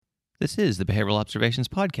This is the Behavioral Observations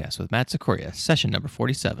Podcast with Matt Sikoria, session number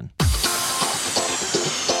 47.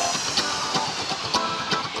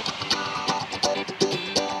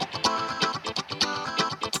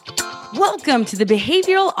 Welcome to the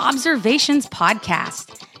Behavioral Observations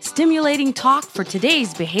Podcast, stimulating talk for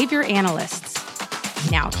today's behavior analysts.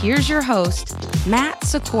 Now here's your host, Matt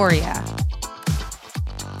Sikoria.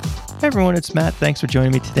 Hey everyone, it's Matt. Thanks for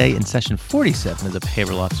joining me today in session 47 of the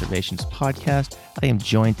Behavioral Observations Podcast. I am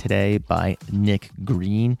joined today by Nick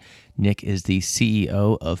Green. Nick is the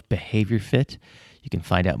CEO of BehaviorFit. You can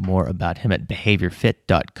find out more about him at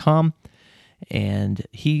BehaviorFit.com. And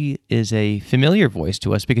he is a familiar voice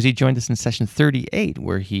to us because he joined us in session 38,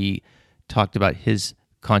 where he talked about his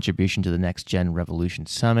contribution to the Next Gen Revolution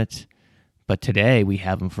Summit. But today we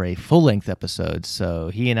have him for a full-length episode. So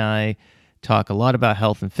he and I talk a lot about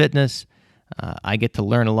health and fitness. I get to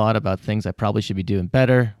learn a lot about things I probably should be doing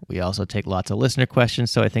better. We also take lots of listener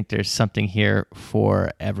questions, so I think there's something here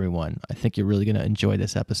for everyone. I think you're really going to enjoy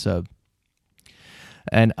this episode.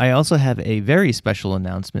 And I also have a very special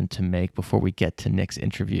announcement to make before we get to Nick's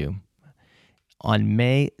interview. On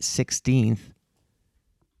May 16th,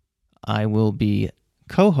 I will be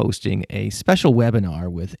co-hosting a special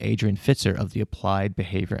webinar with Adrian Fitzer of the Applied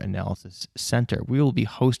Behavior Analysis Center. We will be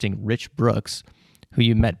hosting Rich Brooks, who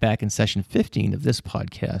you met back in session 15 of this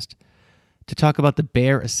podcast, to talk about the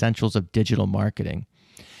bare essentials of digital marketing.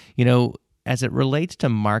 You know, as it relates to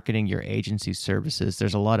marketing your agency services,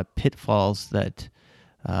 there's a lot of pitfalls that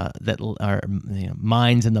are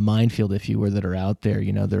mines in the minefield, if you were, that are out there.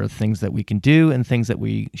 You know, there are things that we can do and things that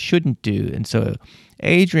we shouldn't do. And so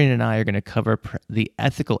Adrian and I are going to cover the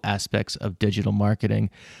ethical aspects of digital marketing,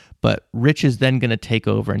 but Rich is then going to take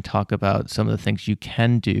over and talk about some of the things you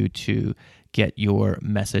can do to get your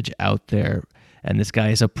message out there. And this guy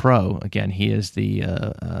is a pro. Again, he is the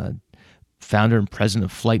founder and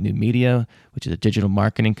president of Flight New Media, which is a digital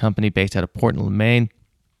marketing company based out of Portland, Maine.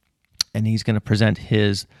 And he's going to present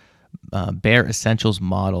his bare essentials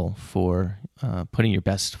model for putting your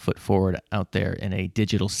best foot forward out there in a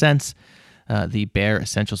digital sense. The bare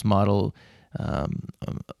essentials model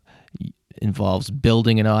involves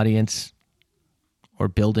building an audience or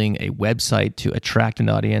building a website to attract an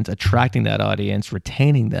audience, attracting that audience,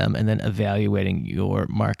 retaining them, and then evaluating your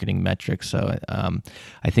marketing metrics. So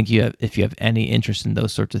I think if you have any interest in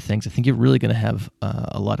those sorts of things, I think you're really going to have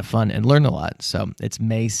a lot of fun and learn a lot. So it's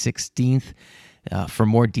May 16th. For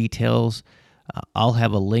more details, I'll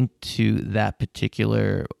have a link to that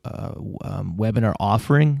particular webinar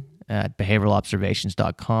offering at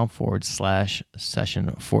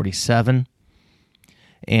behavioralobservations.com/session 47.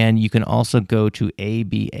 And you can also go to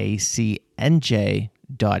abacnj.com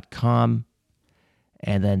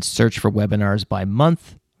and then search for webinars by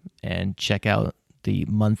month and check out the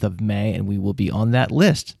month of May, and we will be on that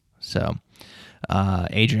list. So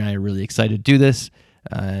Adrian and I are really excited to do this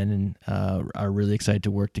and are really excited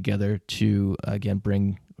to work together to, again,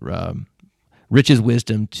 bring Rich's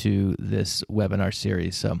wisdom to this webinar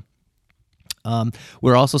series. So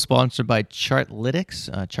we're also sponsored by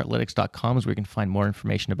Chartlytics. Chartlytics.com is where you can find more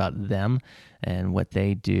information about them. And what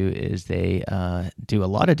they do is they do a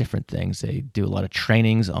lot of different things. They do a lot of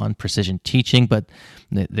trainings on precision teaching, but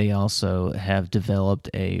they also have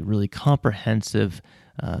developed a really comprehensive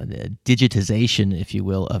digitization, if you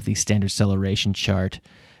will, of the standard acceleration chart.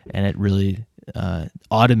 And it really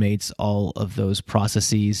automates all of those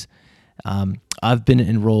processes. I've been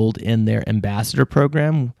enrolled in their ambassador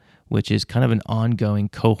program, which is kind of an ongoing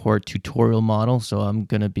cohort tutorial model. So I'm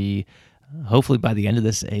going to be, hopefully by the end of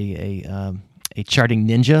this, a charting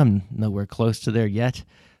ninja. I'm nowhere close to there yet,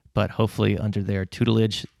 but hopefully under their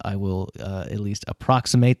tutelage, I will at least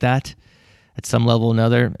approximate that at some level or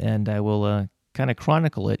another, and I will kind of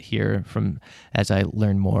chronicle it here from as I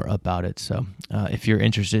learn more about it. So if you're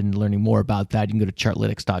interested in learning more about that, you can go to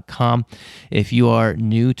chartlytics.com. If you are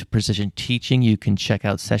new to precision teaching, you can check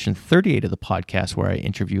out session 38 of the podcast where I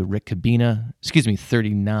interview Rick Cabina,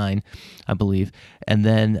 39, I believe. And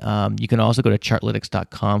then you can also go to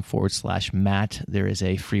chartlytics.com/Matt. There is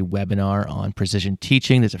a free webinar on precision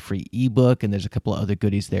teaching. There's a free ebook, and there's a couple of other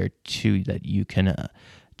goodies there too that you can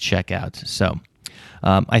check out. So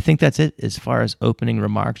I think that's it as far as opening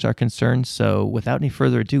remarks are concerned. So without any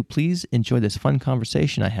further ado, please enjoy this fun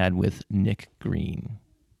conversation I had with Nick Green.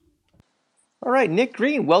 All right, Nick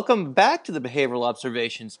Green, welcome back to the Behavioral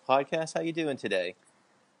Observations Podcast. How you doing today?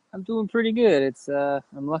 I'm doing pretty good.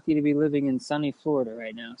 I'm lucky to be living in sunny Florida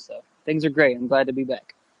right now, so things are great. I'm glad to be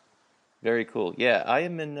back. Very cool. Yeah, I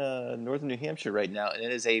am in northern New Hampshire right now, and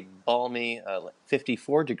it is a balmy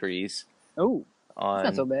 54 degrees. Oh, that's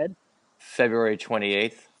not so bad. February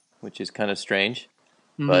 28th, which is kind of strange.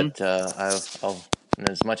 Mm-hmm. but I'll and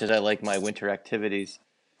as much as I like my winter activities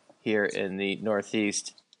here in the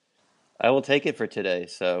Northeast, I will take it for today.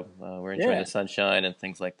 So we're enjoying Yeah. the sunshine and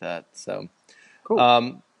things like that. So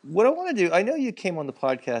Cool. what I want to do, I know you came on the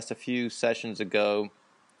podcast a few sessions ago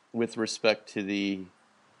with respect to the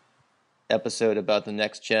episode about the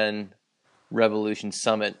Next Gen Revolution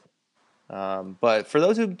Summit. But for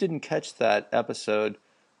those who didn't catch that episode,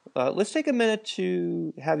 let's take a minute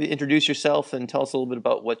to have you introduce yourself and tell us a little bit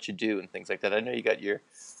about what you do and things like that. I know you got your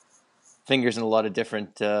fingers in a lot of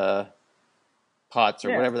different pots or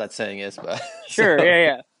Yeah. whatever that saying is, but Sure. so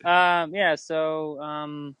Yeah. Yeah. So,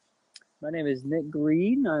 my name is Nick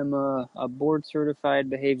Green. I'm a board certified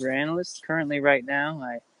behavior analyst. Currently, right now,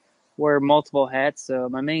 I wear multiple hats. So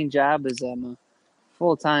my main job is I'm a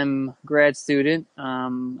full-time grad student.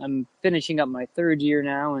 I'm finishing up my third year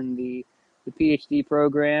now in the PhD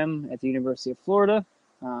program at the University of Florida.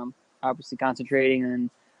 Um, Obviously concentrating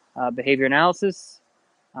on behavior analysis.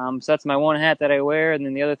 So that's my one hat that I wear, and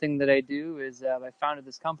then the other thing that I do is I founded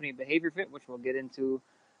this company, BehaviorFit, which we'll get into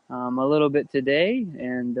a little bit today.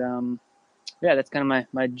 And yeah, that's kind of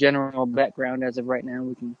my general background as of right now.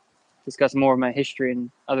 We can discuss more of my history and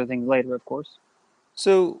other things later, of course.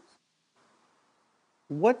 so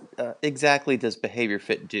what exactly does Behavior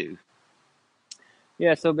Fit do?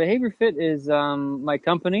 Yeah, so BehaviorFit is my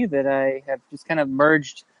company that I have just kind of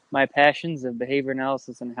merged my passions of behavior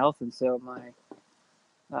analysis and health. And so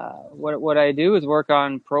what I do is work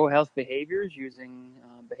on pro health behaviors using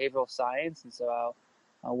behavioral science. And so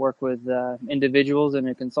I'll work with individuals in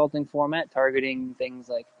a consulting format, targeting things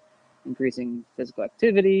like increasing physical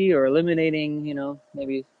activity or eliminating,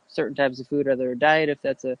 maybe certain types of food out of their diet if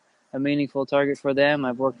that's a meaningful target for them.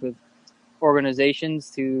 I've worked with organizations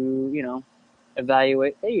to,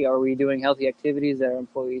 evaluate, hey, are we doing healthy activities that our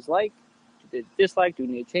employees like, dislike? Do we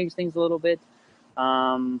need to change things a little bit?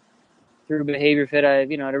 Through BehaviorFit,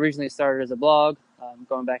 it originally started as a blog,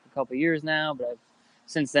 going back a couple of years now, but I've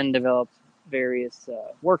since then developed various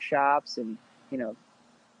workshops and, you know,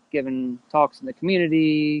 given talks in the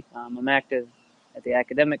community. I'm active at the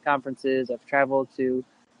academic conferences. I've traveled to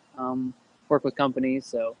um, work with companies,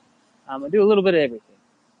 so I do a little bit of everything.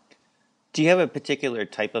 Do you have a particular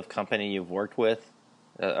type of company you've worked with?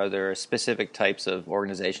 Are there specific types of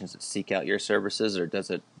organizations that seek out your services, or does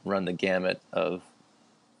it run the gamut of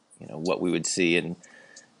what we would see in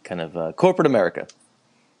kind of corporate America?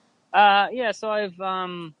 Yeah, so I've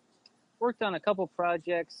worked on a couple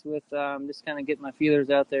projects with just kind of getting my feelers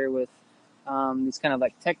out there with these kind of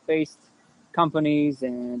like tech-based companies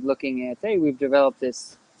and looking at, hey, we've developed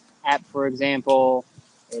this app, for example.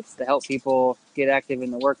 It's to help people get active in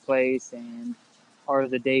the workplace, and are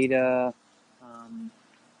the data, um,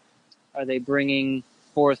 are they bringing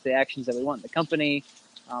forth the actions that we want in the company?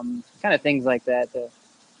 Kind of things like that. The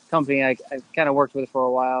company I kind of worked with for a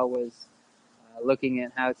while was looking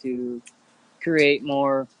at how to create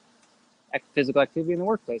more physical activity in the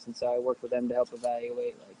workplace, and so I worked with them to help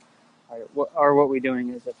evaluate like, are what we're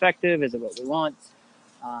doing is effective? Is it what we want?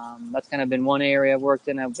 That's kind of been one area I've worked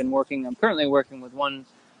in. I'm currently working with one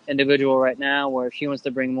individual right now where she wants to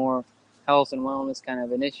bring more health and wellness kind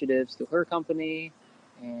of initiatives to her company,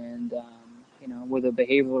 and with a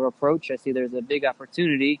behavioral approach, I see there's a big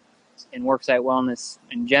opportunity in worksite wellness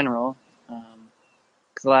in general,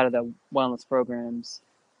 because a lot of the wellness programs,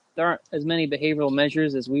 there aren't as many behavioral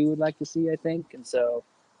measures as we would like to see, I think. And so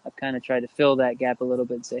I've kind of tried to fill that gap a little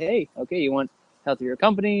bit and say, hey, okay, you want healthier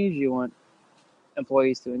companies, you want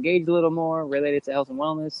employees to engage a little more related to health and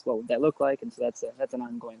wellness. What would that look like? And so that's an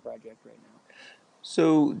ongoing project right now.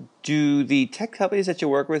 So, do the tech companies that you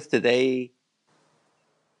work with, do they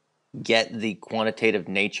get the quantitative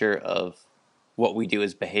nature of what we do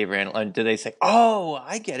as behavior analysts? Do they say, "Oh,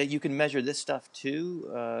 I get it. You can measure this stuff too"?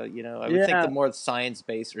 I would think the Yeah. more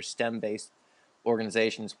science-based or STEM-based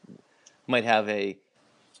organizations might have a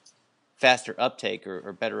faster uptake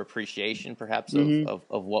or better appreciation, perhaps, Mm-hmm.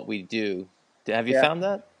 of what we do. Have you Yeah. found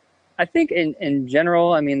that? I think in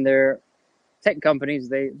general, I mean, they're tech companies.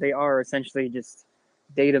 They are essentially just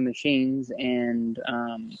data machines, and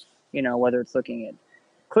whether it's looking at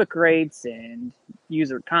click rates and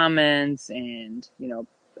user comments and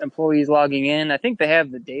employees logging in, I think they have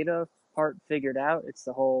the data part figured out. It's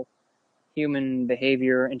the whole human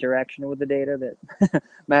behavior interaction with the data that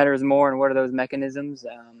matters more, and what are those mechanisms.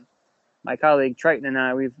 My colleague Triton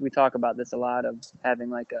and we talk about this a lot, of having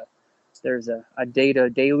like there's a data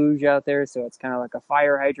deluge out there, so it's kind of like a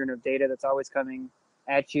fire hydrant of data that's always coming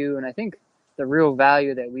at you. And I think the real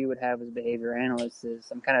value that we would have as behavior analysts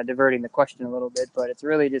is, I'm kind of diverting the question a little bit, but it's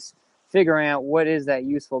really just figuring out what is that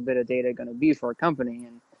useful bit of data going to be for a company,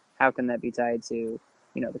 and how can that be tied to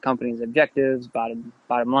the company's objectives, bottom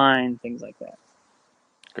line, things like that.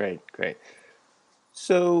 Great.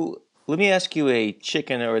 So let me ask you a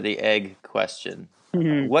chicken or the egg question.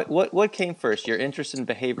 What came first, your interest in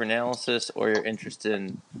behavior analysis or your interest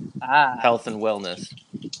in health and wellness?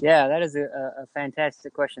 Yeah, that is a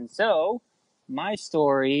fantastic question. So my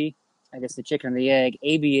story, I guess the chicken and the egg,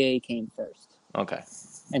 ABA came first. Okay.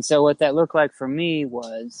 And so what that looked like for me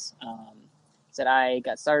was that I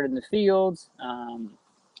got started in the field.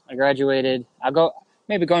 I graduated. I'll go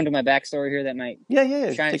into my backstory here. That might Yeah. Take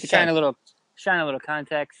your shine time. a little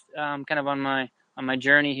context, kind of on my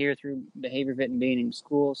journey here through BehaviorFit and being in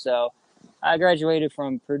school. So I graduated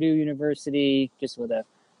from Purdue University just with a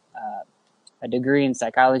degree in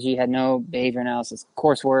psychology. Had no behavior analysis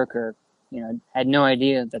coursework, or had no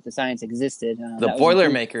idea that the science existed. The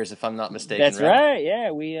Boilermakers, if I'm not mistaken. That's right.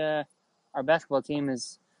 Yeah, we our basketball team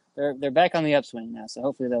they're back on the upswing now. So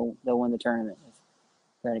hopefully they'll win the tournament.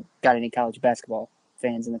 If got any college basketball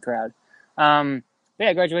fans in the crowd. But yeah,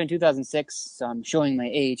 I graduated in 2006, so I'm showing my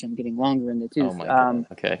age. I'm getting longer in the tooth. Oh my God.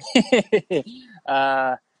 Okay.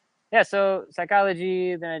 Yeah, so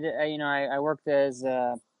psychology. Then I worked as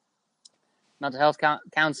a mental health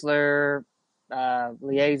counselor,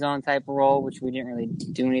 liaison type of role, which we didn't really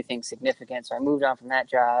do anything significant. So I moved on from that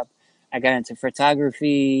job. I got into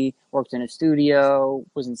photography, worked in a studio,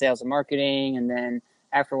 was in sales and marketing, and then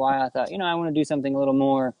after a while, I thought, I want to do something a little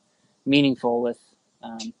more meaningful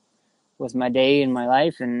with my day and my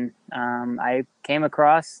life, and I came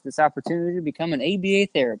across this opportunity to become an ABA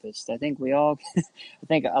therapist. I think I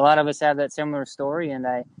think a lot of us have that similar story, and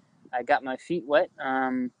I got my feet wet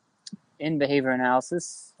in behavior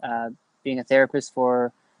analysis, being a therapist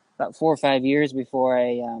for about 4 or 5 years before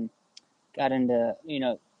I got into,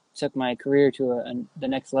 took my career to the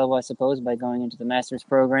next level, I suppose, by going into the master's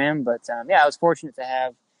program. But I was fortunate to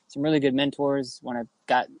have some really good mentors. When I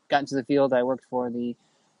got into the field, I worked for the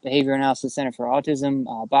Behavior Analysis Center for Autism,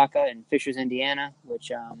 BACA, in Fishers, Indiana,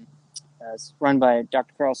 which is run by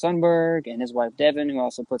Dr. Carl Sundberg and his wife, Devin, who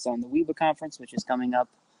also puts on the WEBA conference, which is coming up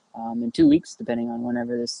in 2 weeks, depending on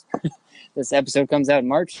whenever this episode comes out in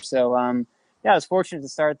March. So, I was fortunate to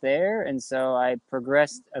start there. And so I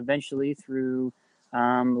progressed eventually through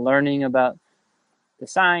learning about the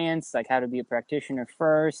science, like how to be a practitioner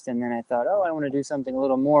first. And then I thought, I want to do something a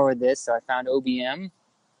little more with this. So I found OBM.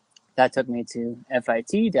 That took me to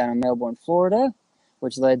FIT down in Melbourne, Florida,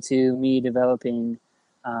 which led to me developing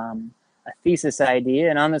a thesis idea.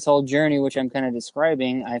 And on this whole journey, which I'm kind of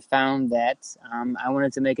describing, I found that I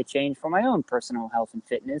wanted to make a change for my own personal health and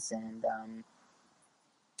fitness. And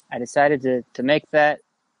I decided to make that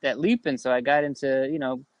leap. And so I got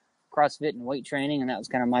into, CrossFit and weight training, and that was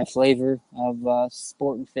kind of my flavor of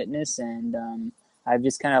sport and fitness. And I've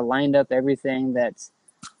just kind of lined up everything that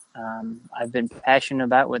I've been passionate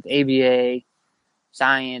about with ABA,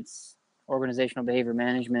 science, organizational behavior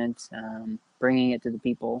management, bringing it to the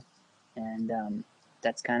people. And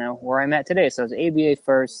that's kind of where I'm at today. So it's ABA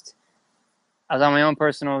first. I was on my own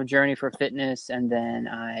personal journey for fitness, and then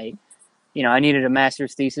I needed a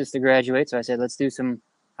master's thesis to graduate. So I said, let's do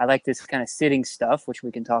I like this kind of sitting stuff, which we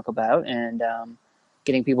can talk about, and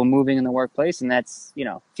getting people moving in the workplace. And that's,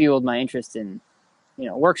 fueled my interest in,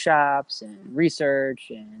 workshops and research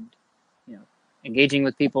and, engaging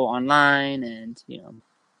with people online and,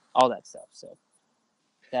 all that stuff. So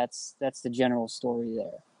that's the general story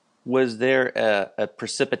there. Was there a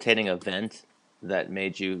precipitating event that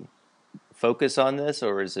made you focus on this,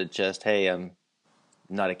 or is it just, hey, I'm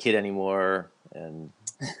not a kid anymore, and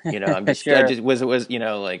I'm just, Sure.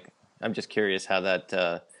 I'm just curious how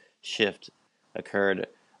that shift occurred.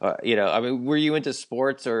 Were you into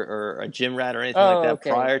sports or a gym rat or anything like that Okay.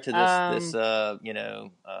 prior to this?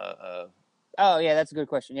 Oh yeah, that's a good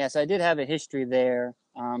question. Yes, I did have a history there.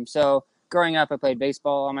 So growing up, I played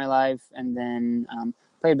baseball all my life, and then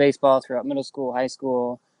played baseball throughout middle school, high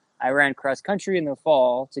school. I ran cross country in the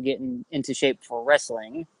fall to get into shape for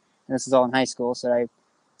wrestling, and this is all in high school. So I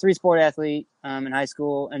 3-sport athlete in high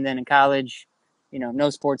school, and then in college, no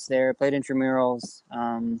sports there. Played intramurals.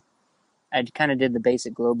 I kind of did the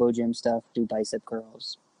basic Globo gym stuff, do bicep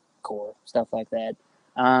curls, core, stuff like that.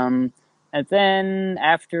 And then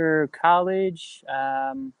after college,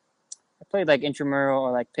 I played like intramural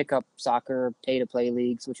or like pickup soccer, pay-to-play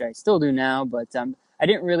leagues, which I still do now. But I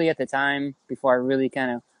didn't really at the time, before I really kind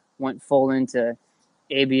of went full into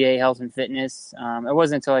ABA health and fitness. It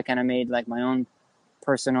wasn't until I kind of made like my own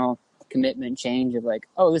personal commitment change of like,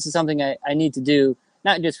 this is something I need to do,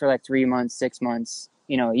 not just for like 3 months, 6 months,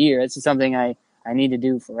 a year. This is something I need to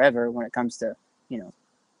do forever when it comes to,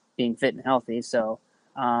 being fit and healthy. So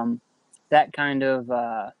that kind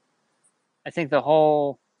of I think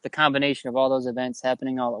the combination of all those events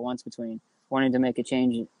happening all at once between wanting to make a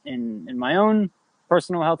change in my own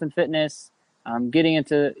personal health and fitness, getting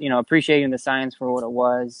into, appreciating the science for what it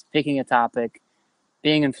was, picking a topic,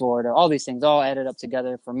 being in Florida, all these things all added up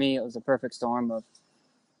together. For me, it was a perfect storm of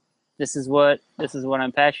this is what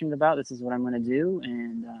I'm passionate about. This is what I'm going to do.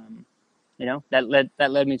 And,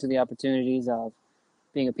 that led me to the opportunities of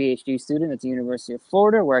being a PhD student at the University of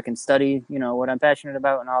Florida, where I can study, what I'm passionate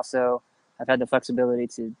about. And also I've had the flexibility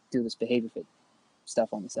to do this BehaviorFit stuff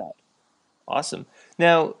on the side. Awesome.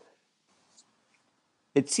 Now,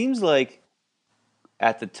 it seems like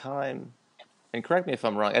at the time, and correct me if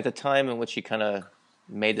I'm wrong, at the time in which you kind of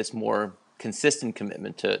made this more consistent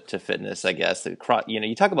commitment to fitness, I guess,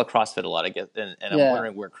 you talk about CrossFit a lot, I guess, and I'm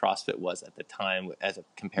wondering where CrossFit was at the time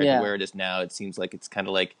compared to where it is now. It seems like it's kind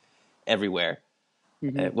of like everywhere.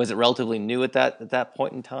 Mm-hmm. Was it relatively new at that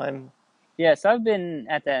point in time? Yeah, so I've been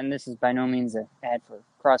at that, and this is by no means an ad for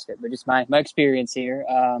CrossFit, but just my experience here.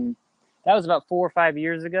 That was about 4 or 5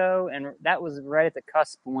 years ago, and that was right at the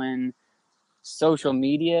cusp when social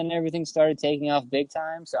media and everything started taking off big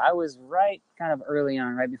time. So I was right kind of early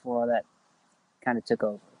on, right before all that kind of took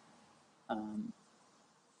over.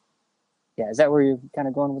 Is that where you're kind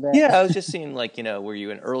of going with that? Yeah, I was just seeing, like, were you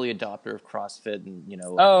an early adopter of CrossFit,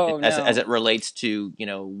 and as it relates to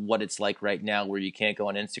what it's like right now, where you can't go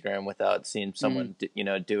on Instagram without seeing someone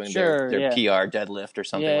doing their PR deadlift or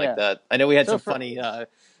something like that. I know we had some funny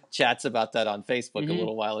chats about that on Facebook a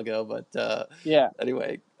little while ago, but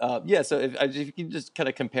anyway, so if you can just kind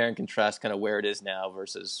of compare and contrast kind of where it is now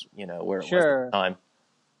versus where it was at the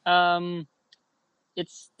time.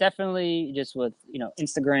 It's definitely just with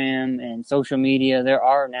Instagram and social media, there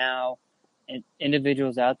are now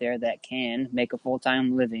individuals out there that can make a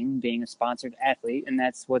full-time living being a sponsored athlete, and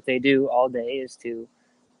that's what they do all day, is to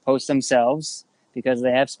post themselves because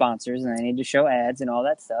they have sponsors and they need to show ads and all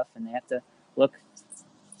that stuff, and they have to look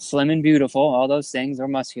slim and beautiful, all those things, or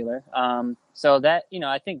muscular. So that,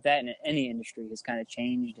 I think that in any industry has kind of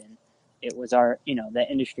changed, and it was that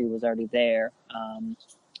industry was already there.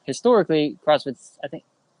 Historically, CrossFit's, I think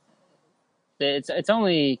it's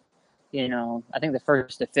only, I think the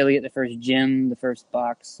first affiliate, the first gym, the first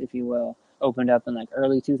box, if you will, opened up in like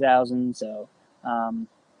early 2000, so,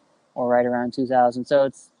 or right around 2000. So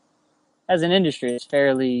it's, as an industry, it's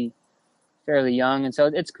fairly young, and so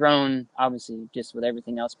it's grown obviously just with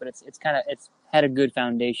everything else, but it's had a good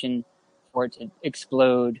foundation for it to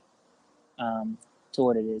explode to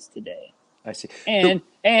what it is today. I see.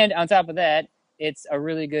 And on top of that, it's a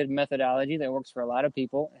really good methodology that works for a lot of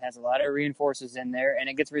people. It has a lot of reinforcers in there, and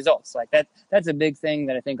it gets results. Like that's a big thing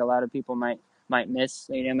that I think a lot of people might miss.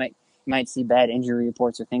 Might see bad injury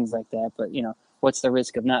reports or things like that, but what's the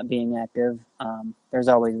risk of not being active? There's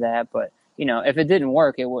always that, but if it didn't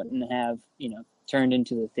work, it wouldn't have turned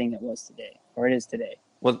into the thing it was today, or it is today.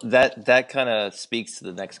 Well, that kind of speaks to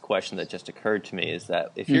the next question that just occurred to me, is that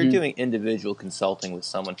if you're doing individual consulting with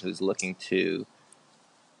someone who's looking to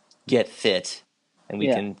get fit, and we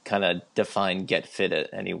can kind of define get fit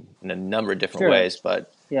in a number of different ways,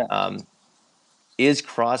 but is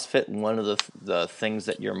CrossFit one of the things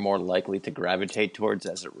that you're more likely to gravitate towards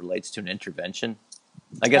as it relates to an intervention?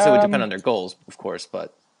 I guess it would depend on their goals, of course,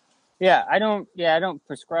 but I don't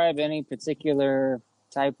prescribe any particular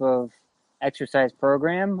type of exercise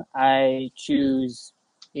program. I choose,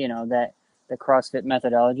 that the CrossFit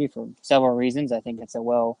methodology for several reasons. I think it's a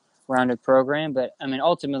well-rounded program, but I mean,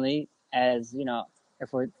 ultimately, as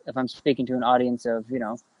if I'm speaking to an audience of,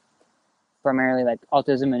 primarily like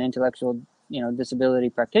autism and intellectual, disability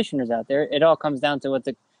practitioners out there, it all comes down to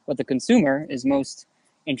what the consumer is most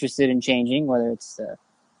interested in changing, whether it's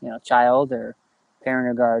child or parent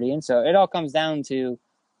or guardian. So it all comes down to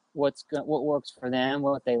what works for them,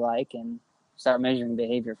 what they like, and start measuring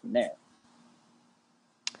behavior from there.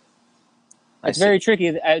 It's very tricky.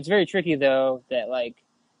 It's very tricky though, that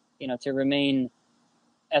to remain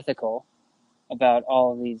ethical about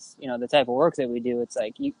all of these, the type of work that we do. It's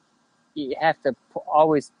like you have to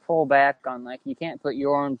always pull back on, you can't put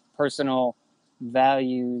your own personal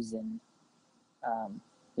values and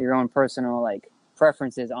your own personal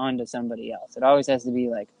preferences onto somebody else. It always has to be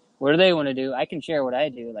what do they want to do? I can share what I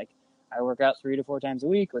do. I work out 3 to 4 times a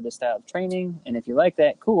week with this style of training, and if you like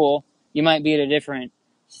that, cool. You might be at a different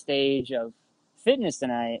stage of fitness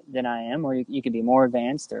than I am, or you could be more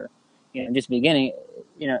advanced, or just beginning.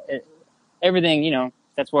 Everything.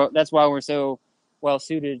 That's why we're so well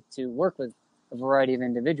suited to work with a variety of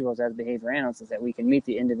individuals as behavior analysts, is that we can meet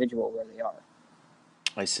the individual where they are.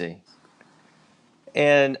 I see.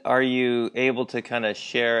 And are you able to kind of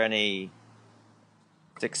share any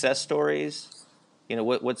success stories,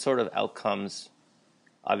 what sort of outcomes,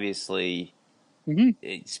 obviously, Hmm.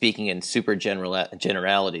 speaking in super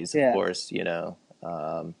generalities, of Yeah. course,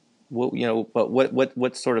 but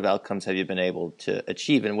what sort of outcomes have you been able to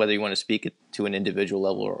achieve, and whether you want to speak it to an individual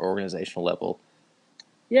level or organizational level?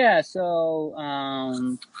 Yeah. So,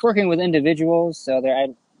 working with individuals. So I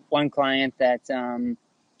had one client that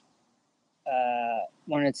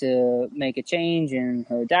wanted to make a change in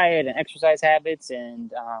her diet and exercise habits,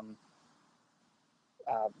 and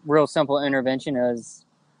real simple intervention is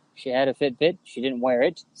she had a Fitbit, she didn't wear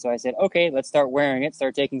it, so I said, okay, let's start wearing it,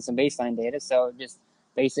 start taking some baseline data. So just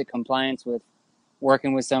basic compliance with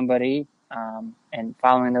working with somebody, and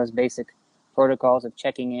following those basic protocols of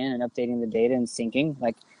checking in and updating the data and syncing,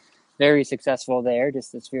 like very successful there,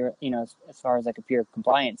 just as as far as like a pure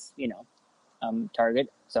compliance,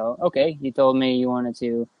 target. So, okay, you told me you wanted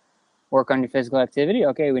to work on your physical activity.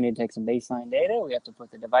 Okay, we need to take some baseline data. We have to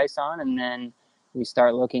put the device on, and then we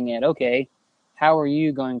start looking at, okay, how are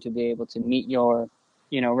you going to be able to meet your,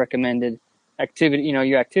 recommended activity,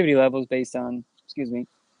 your activity levels based on, excuse me,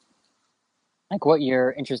 like what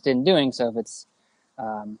you're interested in doing. So if it's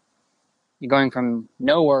um, you're going from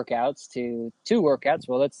no workouts to 2 workouts,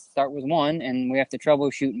 well, let's start with one, and we have to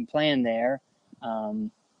troubleshoot and plan there.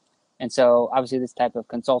 And so obviously this type of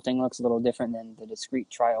consulting looks a little different than the discrete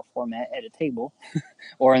trial format at a table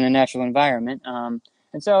or in the natural environment.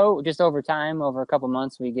 And so just over time, over a couple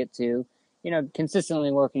months, we get to, consistently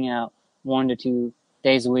working out 1 to 2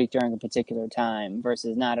 days a week during a particular time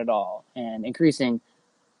versus not at all, and increasing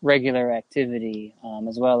regular activity,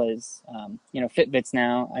 as well as, Fitbits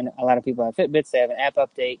now. I know a lot of people have Fitbits. They have an app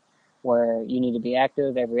update where you need to be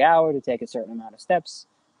active every hour to take a certain amount of steps,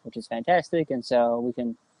 which is fantastic. And so we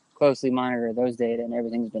can closely monitor those data, and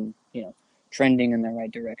everything's been, trending in the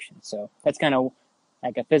right direction. So that's kind of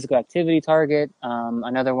like a physical activity target.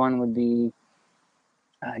 Another one would be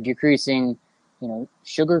decreasing,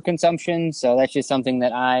 sugar consumption. So that's just something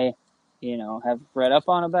that I, have read up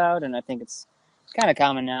on about, and I think it's kind of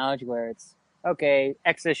common knowledge where it's okay.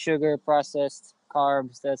 Excess sugar, processed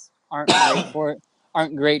carbs, that's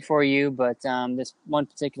aren't great for you. But this one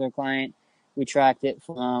particular client, we tracked it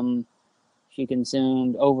from. She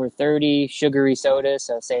consumed over 30 sugary sodas.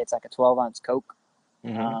 So say it's like a 12-ounce Coke,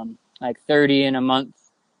 Mm-hmm. like 30 in a month,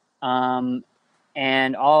 um,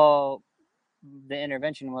 and all the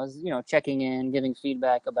intervention was, checking in, giving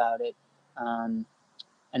feedback about it. Um,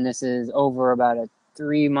 and this is over about a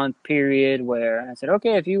 3-month period where I said,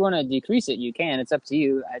 okay, if you want to decrease it, you can. It's up to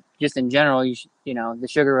you. Just in general, the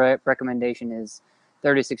sugar recommendation is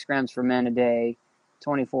 36 grams for men a day,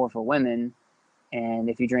 24 for women. And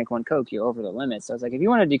if you drink one Coke, you're over the limit. So I was like, if you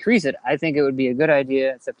want to decrease it, I think it would be a good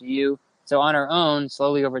idea. It's up to you. So on her own,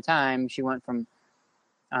 slowly over time, she went from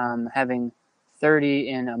having 30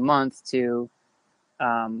 in a month to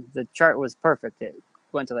the chart was perfect. It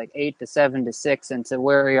went to like 8 to 7 to 6, and to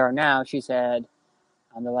where we are now, she's had,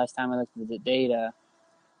 the last time I looked at the data,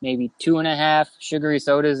 maybe 2.5 sugary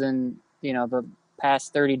sodas in the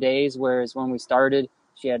past 30 days, whereas when we started,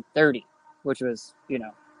 she had 30, which was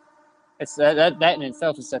it's that in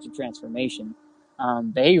itself is such a transformation.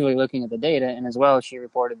 Behaviorally looking at the data, and as well, she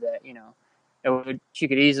reported that she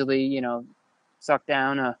could easily suck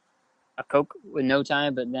down a Coke with no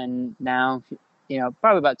time, but then now,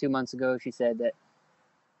 probably about 2 months ago, she said that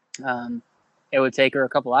it would take her a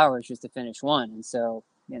couple hours just to finish one. And so,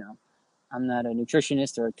 I'm not a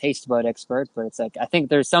nutritionist or a taste bud expert, but it's like I think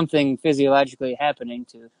there's something physiologically happening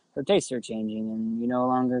to her tastes are changing, and you no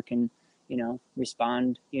longer can,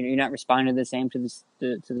 respond. You're not responding the same to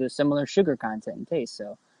the similar sugar content and taste.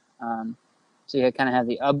 So, so you kind of have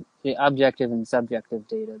the objective and subjective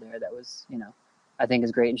data there. That was, I think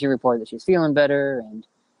is great. And she reported that she's feeling better, and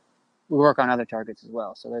we work on other targets as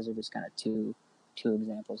well. So those are just kind of two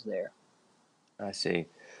examples there. I see.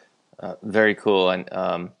 Very cool.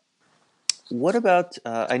 And what about?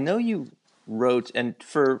 I know you wrote, and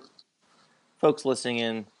for folks listening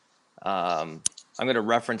in, I'm going to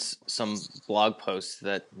reference some blog posts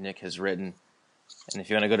that Nick has written. And if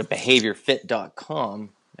you want to go to BehaviorFit.com,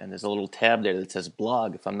 and there's a little tab there that says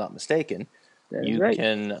blog, if I'm not mistaken, you Right.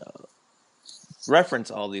 can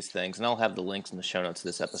reference all these things, and I'll have the links in the show notes of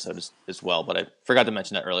this episode as well. But I forgot to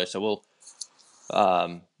mention that earlier, so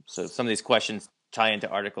so some of these questions tie into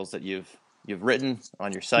articles that you've written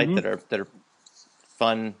on your site Mm-hmm. that are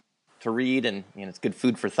fun to read, and it's good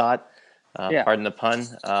food for thought. Yeah. Pardon the pun.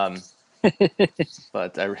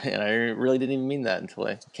 But I really didn't even mean that until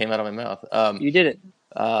it came out of my mouth. You did it.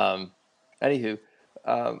 Anywho,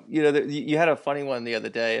 you had a funny one the other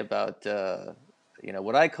day about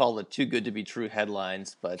what I call the too good to be true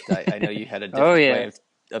headlines, but I know you had a Oh different way yeah. of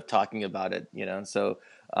of talking about it,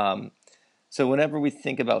 so whenever we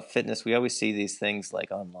think about fitness, we always see these things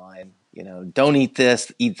like online, don't eat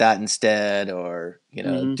this, eat that instead, or,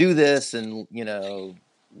 Mm-hmm. do this and,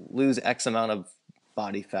 lose X amount of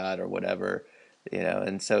body fat or whatever,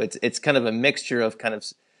 and so it's kind of a mixture of kind of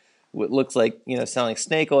what looks like, selling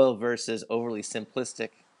snake oil versus overly simplistic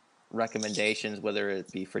recommendations, whether it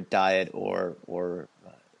be for diet or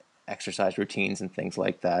exercise routines and things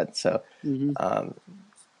like that. So, Mm-hmm.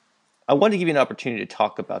 I wanted to give you an opportunity to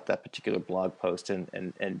talk about that particular blog post,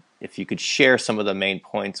 and if you could share some of the main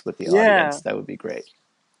points with the Yeah. audience, that would be great.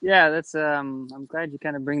 Yeah, that's I'm glad you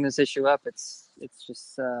kind of bring this issue up. It's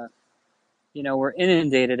just we're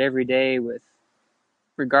inundated every day with,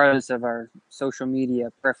 regardless of our social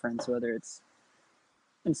media preference, whether it's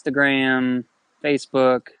Instagram,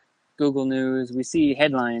 Facebook, Google News, we see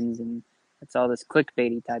headlines and it's all this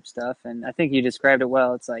clickbaity type stuff. And I think you described it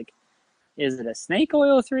well. It's like, is it a snake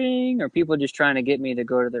oil thing? Or people just trying to get me to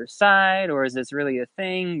go to their site? Or is this really a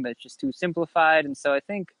thing that's just too simplified? And so I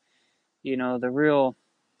think, the real,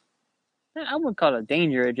 I wouldn't call it a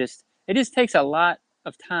danger. It just takes a lot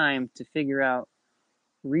of time to figure out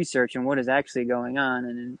research and what is actually going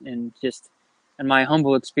on. And just in my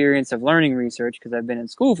humble experience of learning research, because I've been in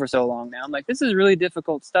school for so long now, I'm like, this is really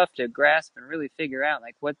difficult stuff to grasp and really figure out,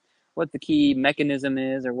 like what the key mechanism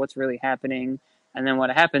is or what's really happening. And then what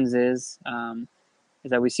happens is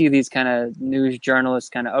that we see these kind of news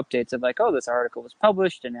journalist kind of updates of like, oh, this article was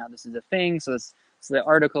published and now this is a thing. So the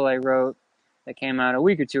article I wrote that came out a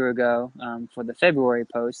week or two ago for the February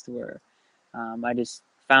post, where I just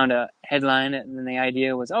found a headline, and then the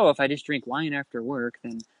idea was, oh, if I just drink wine after work,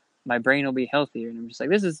 then my brain will be healthier. And I'm just like,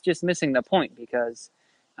 this is just missing the point, because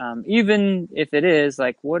even if it is,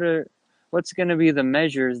 like, what's going to be the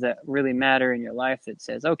measures that really matter in your life that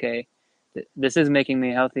says, okay, this is making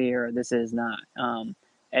me healthier or this is not.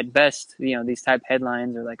 At best, these type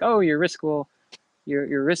headlines are like, oh, your risk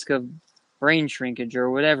of brain shrinkage or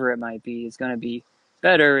whatever it might be is going to be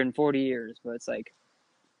better in 40 years. But it's like,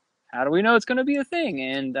 how do we know it's going to be a thing?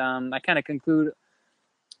 And I kind of conclude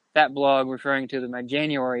that blog referring to my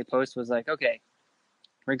January post was like, okay,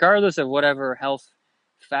 regardless of whatever health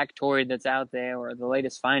factoid that's out there or the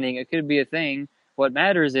latest finding, it could be a thing. What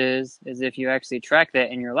matters is if you actually track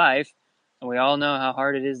that in your life, and we all know how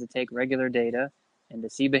hard it is to take regular data and to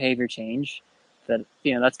see behavior change.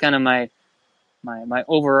 That's kind of my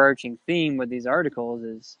overarching theme with these articles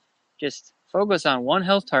is just focus on one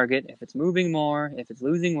health target. If it's moving more, if it's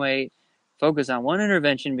losing weight, focus on one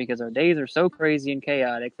intervention, because our days are so crazy and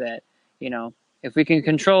chaotic that, if we can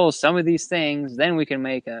control some of these things, then we can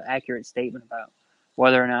make an accurate statement about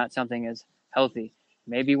whether or not something is healthy.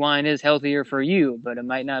 Maybe wine is healthier for you, but it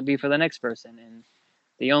might not be for the next person. And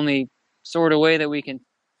the only sort of way that we can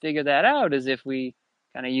figure that out is if we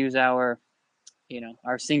kind of use our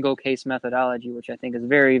single case methodology, which I think is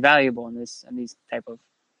very valuable in these type of,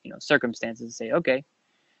 circumstances, to say, okay,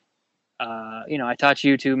 I taught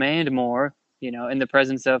you to mand more, in the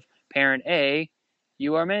presence of parent A,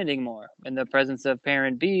 you are manding more. In the presence of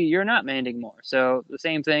parent B, you're not manding more. So the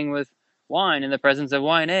same thing with wine. In the presence of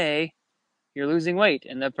wine A, you're losing weight.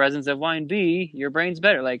 In the presence of wine B, your brain's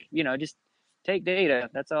better. Like, just take data.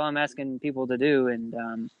 That's all I'm asking people to do.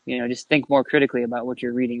 And, just think more critically about what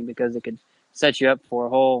you're reading, because it could set you up for a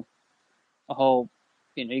whole,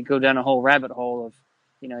 you go down a whole rabbit hole of,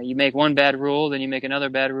 you make one bad rule, then you make another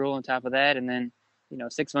bad rule on top of that. And then,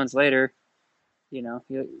 6 months later,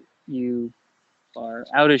 you are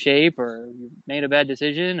out of shape, or you made a bad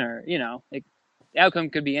decision, or, the outcome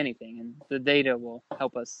could be anything. And the data will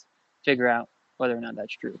help us figure out whether or not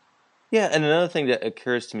that's true. Yeah, and another thing that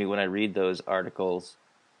occurs to me when I read those articles,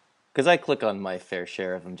 because I click on my fair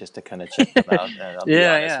share of them just to kind of check them out, and I'll be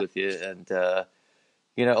honest with you, and a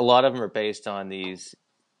lot of them are based on these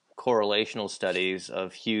correlational studies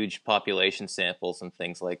of huge population samples and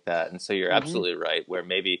things like that, and so you're absolutely right, where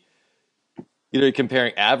maybe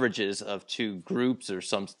comparing averages of two groups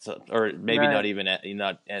or maybe not even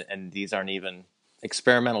and these aren't even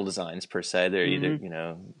experimental designs per se. They're either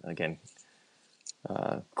again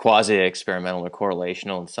quasi-experimental or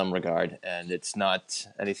correlational in some regard, and it's not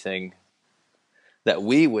anything that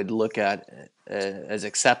we would look at as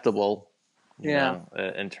acceptable,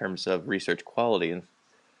 in terms of research quality and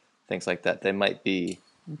things like that. They might be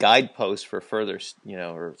guideposts for further,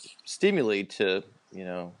 or stimuli to,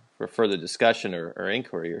 for further discussion or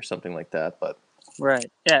inquiry or something like that. But right,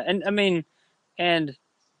 yeah, and I mean, and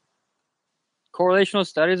correlational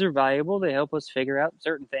studies are valuable. They help us figure out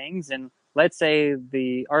certain things. And let's say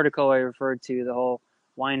the article I referred to, the whole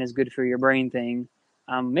wine is good for your brain thing,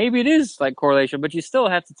 maybe it is like correlation, but you still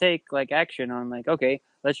have to take like action on like, okay,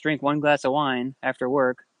 let's drink 1 glass of wine after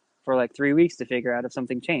work for like 3 weeks to figure out if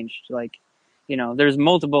something changed. Like, there's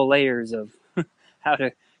multiple layers of how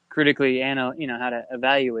to critically how to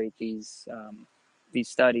evaluate these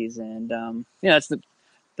studies, and that's the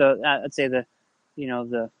I'd say the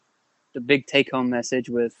big take home message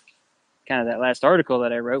with kind of that last article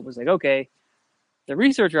that I wrote was like, okay, the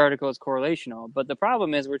research article is correlational, but the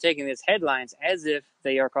problem is we're taking these headlines as if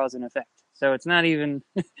they are cause and effect. So it's not even,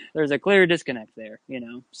 there's a clear disconnect there,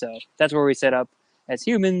 So that's where we set up as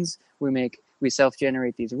humans. We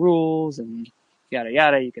self-generate these rules and yada,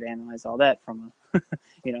 yada. You could analyze all that from a,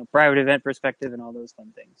 private event perspective and all those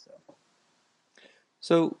fun things.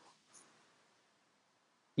 So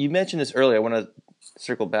you mentioned this earlier. I want to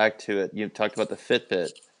circle back to it. You talked about the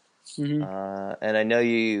Fitbit. And I know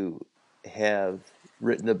you have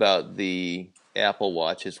written about the Apple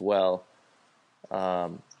Watch as well.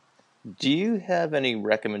 Do you have any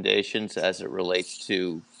recommendations as it relates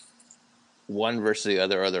to one versus the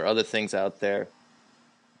other? Are there other things out there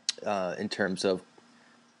in terms of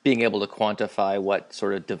being able to quantify what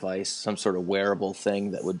sort of device, some sort of wearable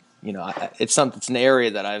thing that would, it's an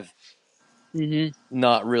area that I've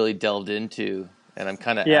not really delved into. And I'm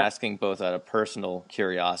kind of asking both out of personal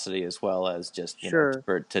curiosity as well as just,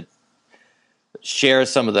 to share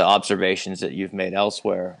some of the observations that you've made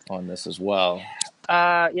elsewhere on this as well.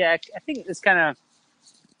 I think this kind of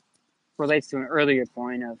relates to an earlier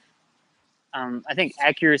point of, I think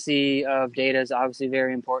accuracy of data is obviously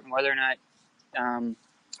very important. Whether or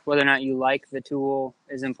not you like the tool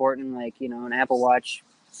is important. Like, an Apple Watch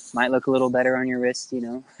might look a little better on your wrist,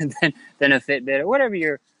 than a Fitbit or whatever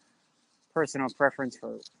your personal preference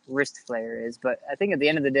for wrist flare is. But I think at the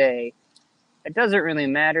end of the day, it doesn't really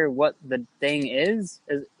matter what the thing is.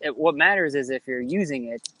 What matters is if you're using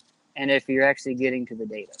it and if you're actually getting to the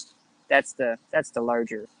data. That's the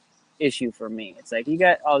larger issue for me. It's like you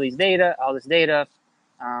got all this data,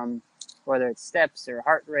 whether it's steps or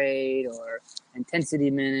heart rate or intensity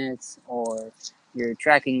minutes, or you're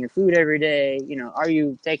tracking your food every day. Are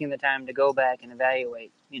you taking the time to go back and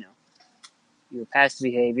evaluate, your past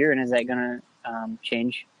behavior, and is that going to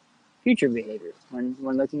change future behavior when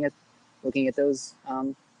looking at those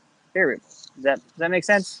variables? Does that make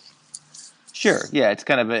sense? Sure. Yeah, it's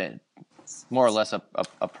kind of more or less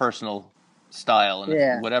a personal style,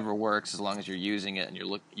 and whatever works, as long as you're using it and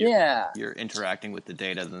you're interacting with the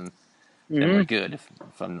data, then we're good.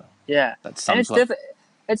 That sums up.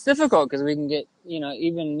 It's difficult because we can get,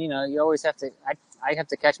 you always have to. I have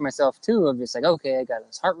to catch myself too of just like, okay, I got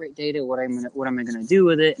this heart rate data. What am I gonna do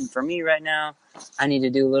with it? And for me right now, I need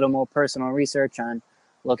to do a little more personal research on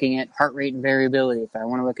looking at heart rate and variability if I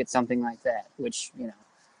want to look at something like that. Which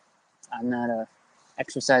I'm not a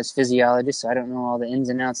exercise physiologist, so I don't know all the ins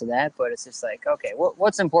and outs of that. But it's just like, okay,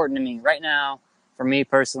 what's important to me right now? For me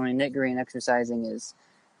personally, Nick Green, exercising is,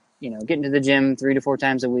 getting to the gym 3 to 4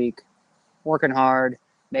 times a week, working hard,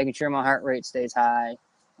 making sure my heart rate stays high,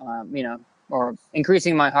 or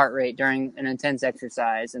increasing my heart rate during an intense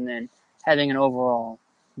exercise, and then having an overall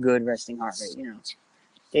good resting heart rate.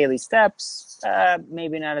 Daily steps,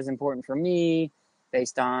 maybe not as important for me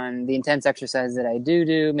based on the intense exercise that I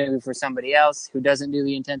do. Maybe for somebody else who doesn't do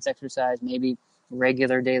the intense exercise, maybe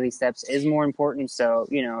regular daily steps is more important. So,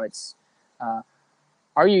 it's,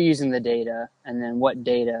 are you using the data, and then what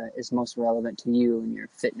data is most relevant to you and your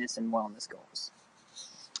fitness and wellness goals?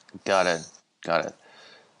 Got it.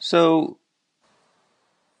 So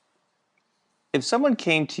if someone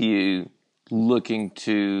came to you looking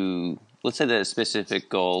to, let's say that a specific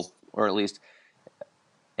goal, or at least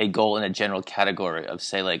a goal in a general category of,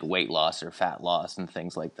 say, like weight loss or fat loss and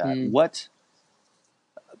things like that,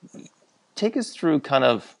 take us through kind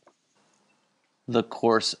of the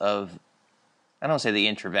course of, I don't want to say the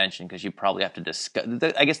intervention, because you probably have to discuss,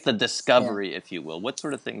 I guess, the discovery, if you will. What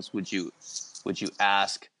sort of things would you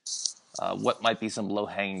ask? What might be some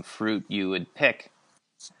low-hanging fruit you would pick,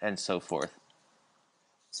 and so forth?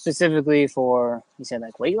 Specifically for, you said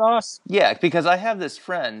like weight loss? Yeah, because I have this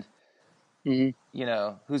friend, who's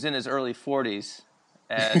in his early 40s,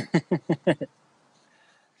 and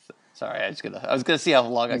sorry, I was gonna see how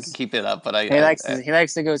long I can keep it up, but he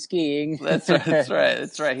likes to go skiing. That's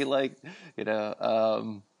right. He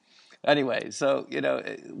anyway, so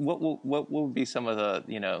what would be some of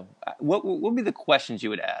the what would be the questions you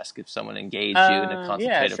would ask if someone engaged you in a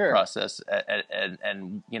consultative process,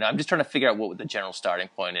 and I'm just trying to figure out what the general starting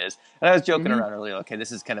point is. And I was joking around earlier. Okay,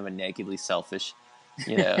 this is kind of a nakedly selfish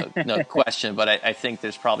question, but I think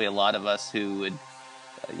there's probably a lot of us who would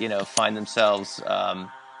find themselves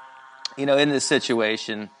in this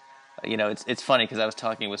situation it's funny because I was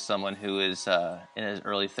talking with someone who is in his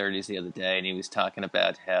early 30s the other day, and he was talking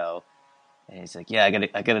about how, and he's like, yeah,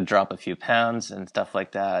 I gotta drop a few pounds and stuff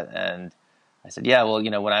like that. And I said, yeah, well,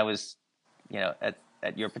 when I was,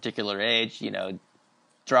 at your particular age,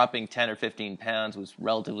 dropping 10 or 15 pounds was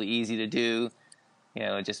relatively easy to do.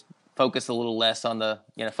 Just focus a little less on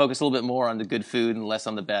focus a little bit more on the good food and less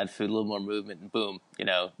on the bad food, a little more movement, and boom,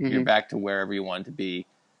 you're Hmm. back to wherever you want to be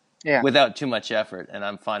Yeah. without too much effort. And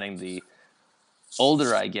I'm finding the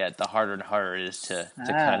older I get, the harder and harder it is to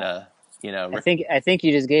kind Ah, of, I think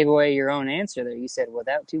you just gave away your own answer there. You said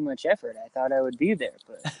without too much effort. I thought I would be there,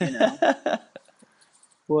 but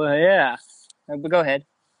well, yeah. But go ahead.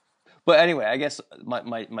 But anyway, I guess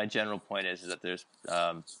my general point is that there's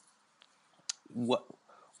what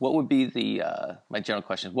what would be the my general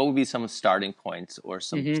question? What would be some starting points or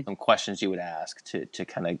Hmm. some questions you would ask to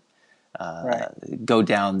kind of Right. go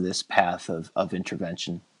down this path of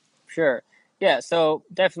intervention? Sure. Yeah. So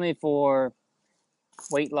definitely for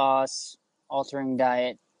weight loss, altering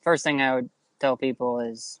diet. First thing I would tell people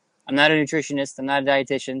is I'm not a nutritionist, I'm not a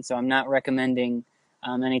dietitian, so I'm not recommending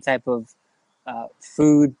any type of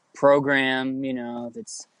food program, if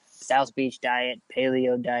it's South Beach diet,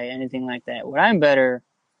 paleo diet, anything like that. What I'm better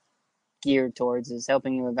geared towards is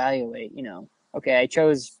helping you evaluate, okay, I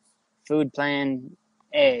chose food plan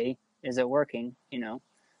A. Is it working?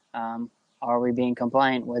 Um, are we being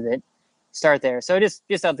compliant with it? Start there. So just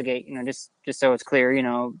out the gate, just so it's clear,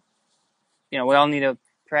 we all need to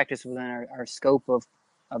practice within our scope of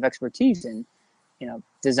expertise, and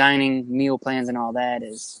designing meal plans and all that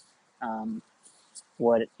is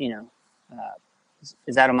what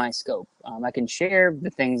is out of my scope. I can share the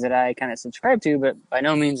things that I kind of subscribe to, but by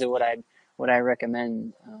no means would I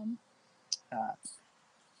recommend uh,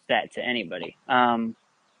 that to anybody.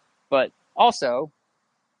 But also,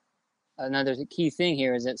 another key thing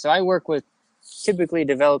here is that so I work with typically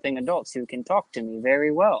developing adults who can talk to me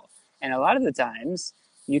very well, and a lot of the times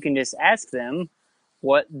you can just ask them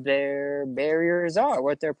what their barriers are,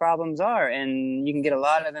 what their problems are, and you can get a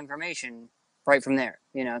lot of information right from there.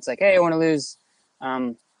 It's like, hey, I want to lose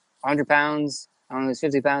 100 pounds, I want to lose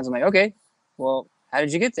 50 pounds. I'm like, okay, well, how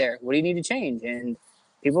did you get there? What do you need to change? And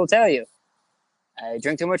people will tell you, I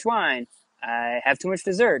drink too much wine, I have too much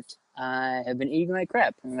dessert, I have been eating like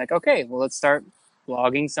crap. And I'm like, okay, well, let's start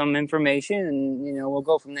logging some information, and we'll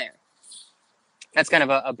go from there. That's kind of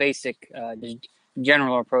a basic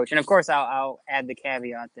general approach. And of course, I'll add the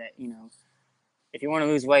caveat that if you want to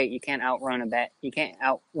lose weight, you can't outrun or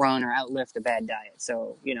outlift a bad diet.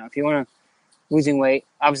 So if you want to losing weight,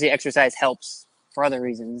 obviously exercise helps for other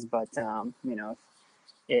reasons, but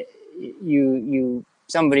it, you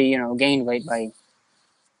somebody gained weight by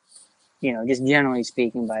just generally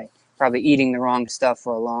speaking by probably eating the wrong stuff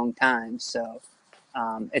for a long time. So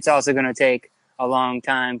it's also going to take a long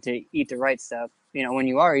time to eat the right stuff. When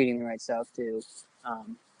you are eating the right stuff to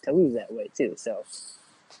lose that weight too. So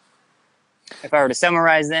if I were to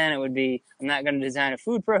summarize, then it would be: I'm not going to design a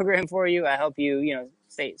food program for you. I help you,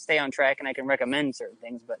 stay on track, and I can recommend certain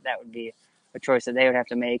things, but that would be a choice that they would have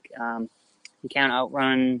to make. You can't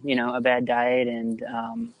outrun, a bad diet, and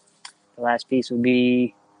the last piece would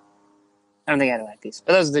be: I don't think I had a last piece,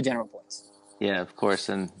 but those are the general points. Yeah, of course,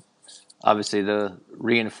 and obviously the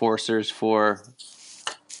reinforcers for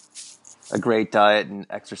a great diet and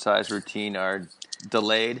exercise routine are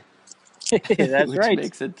delayed, That's which right.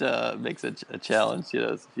 makes it a challenge.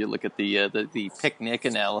 If you look at the picnic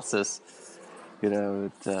analysis, we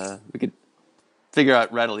could figure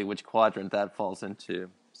out readily which quadrant that falls into.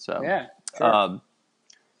 So, Yeah, sure. um,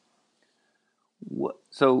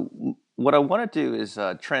 what I want to do is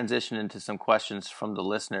transition into some questions from the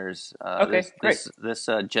listeners. Okay, great. This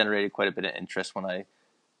generated quite a bit of interest when I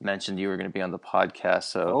mentioned you were going to be on the podcast.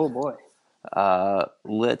 So Oh boy.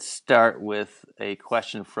 let's start with a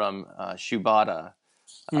question from Shubhata.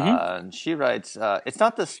 Mm-hmm. And she writes, it's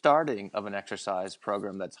not the starting of an exercise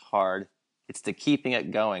program that's hard. It's the keeping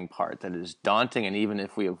it going part that is daunting. And even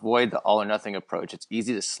if we avoid the all or nothing approach, it's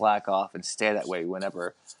easy to slack off and stay that way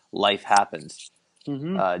whenever life happens.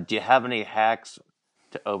 Do you have any hacks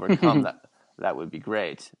to overcome Mm-hmm. that? That would be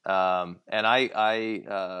great. And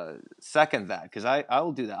I second that because I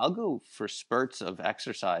will do that. I'll go for spurts of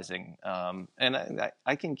exercising, and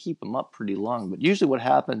I can keep them up pretty long. But usually, what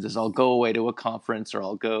happens is I'll go away to a conference, or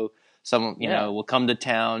I'll go someone Yeah. will come to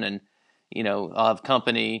town, and I'll have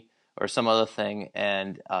company or some other thing,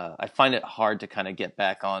 and I find it hard to kind of get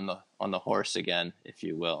back on the horse again, if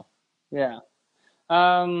you will. Yeah.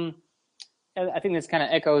 Um, I think this kind of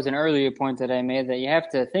echoes an earlier point that I made, that you have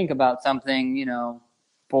to think about something,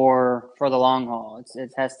 for the long haul.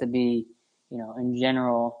 It has to be, in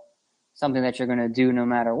general. something that you're going to do no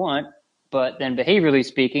matter what. But then behaviorally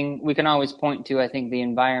speaking, we can always point to, I think, the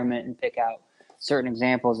environment and pick out certain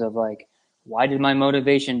examples of like, why did my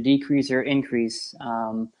motivation decrease or increase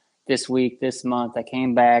this week, this month? I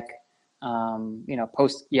came back,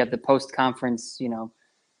 you have the post-conference,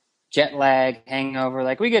 jet lag, hangover.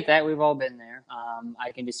 Like we get that. We've all been there.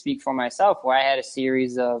 I can just speak for myself where I had a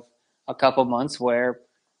series of a couple months where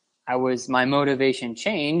my motivation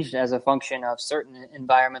changed as a function of certain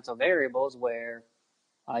environmental variables where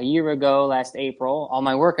a year ago, last April, all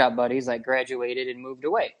my workout buddies like graduated and moved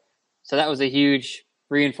away. So that was a huge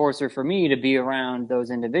reinforcer for me to be around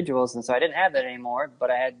those individuals. And so I didn't have that anymore, but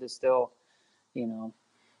I had to still,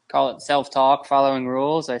 call it self-talk, following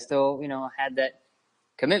rules. I still, had that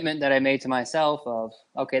commitment that I made to myself of,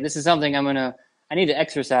 okay, this is something I need to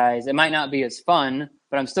exercise. It might not be as fun,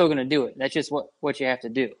 but I'm still going to do it. That's just what you have to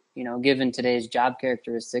do. Given today's job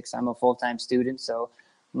characteristics, I'm a full-time student, so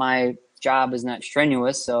my job is not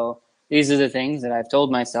strenuous. So these are the things that I've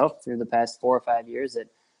told myself through the past 4 or 5 years that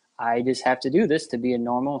I just have to do this to be a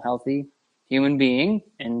normal, healthy human being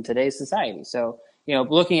in today's society. So,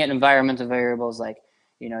 looking at environmental variables like,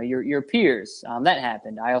 your peers, that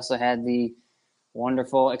happened. I also had the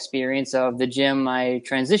wonderful experience of the gym I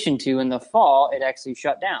transitioned to in the fall. It actually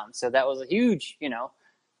shut down. So that was a huge,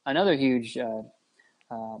 another huge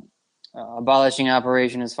abolishing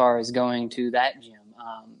operation as far as going to that gym.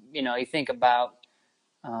 You think about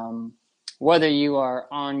whether you are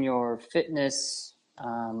on your fitness,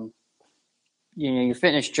 your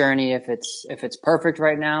fitness journey. If it's perfect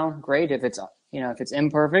right now, great. If it's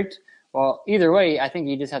imperfect, well, either way, I think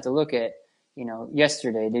you just have to look at,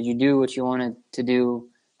 yesterday, did you do what you wanted to do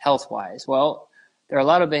health-wise? Well, there are a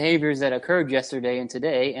lot of behaviors that occurred yesterday and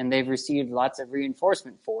today, and they've received lots of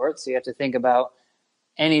reinforcement for it. So you have to think about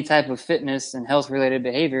any type of fitness and health-related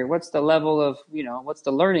behavior. What's the level of, what's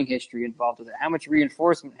the learning history involved with it? How much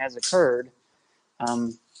reinforcement has occurred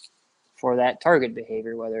for that target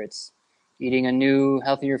behavior, whether it's eating a new,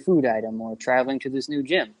 healthier food item or traveling to this new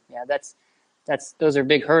gym? Yeah, those are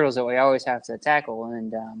big hurdles that we always have to tackle.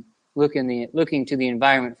 And looking to the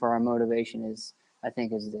environment for our motivation is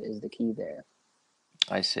the key there.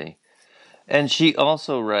 I see. And she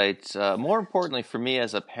also writes, more importantly for me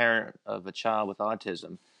as a parent of a child with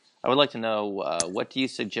autism, I would like to know, what do you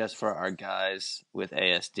suggest for our guys with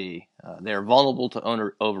ASD? They're vulnerable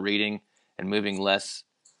to overeating and moving less,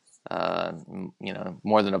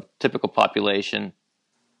 more than a typical population.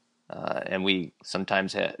 And we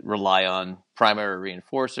sometimes rely on primary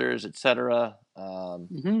reinforcers, et cetera.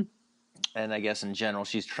 And I guess in general,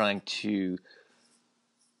 she's trying to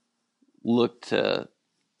look to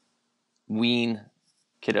wean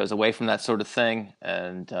kiddos away from that sort of thing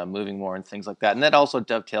and moving more and things like that. And that also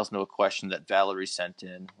dovetails into a question that Valerie sent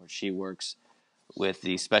in, where she works with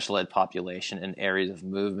the special ed population in areas of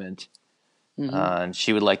movement. And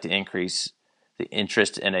she would like to increase the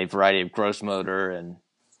interest in a variety of gross motor and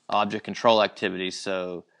object control activities.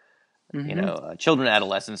 So, children and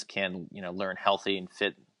adolescents can, learn healthy and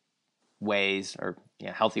fit ways or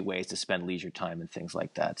healthy ways to spend leisure time and things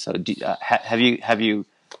like that. So have you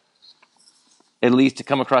at least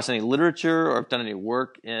come across any literature or have done any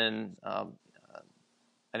work in, I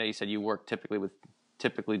know you said you work typically with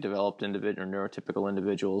typically developed individual or neurotypical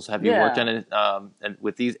individuals. Have you worked on it and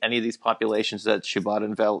with any of these populations that Shubhata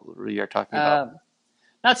and Valerie are talking about?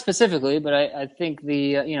 Not specifically, but I think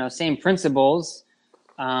the same principles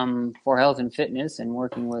for health and fitness and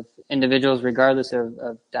working with individuals regardless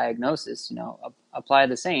of diagnosis, apply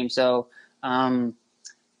the same. So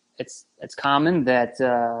it's common that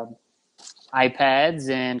iPads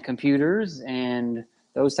and computers and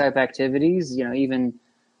those type activities, even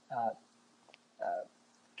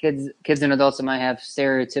kids and adults that might have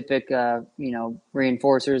stereotypic,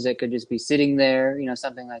 reinforcers that could just be sitting there,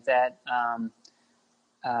 something like that.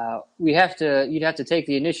 You'd have to take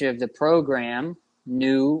the initiative to program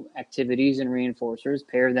new activities and reinforcers,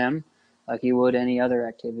 pair them like you would any other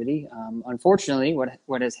activity. Unfortunately,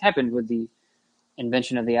 what has happened with the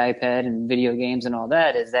invention of the iPad and video games and all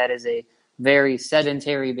that is a very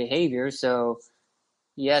sedentary behavior. So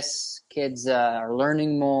yes, kids are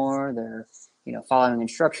learning more. They're following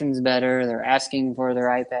instructions better. They're asking for their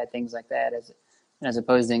iPad, things like that, as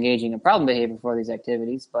opposed to engaging in problem behavior for these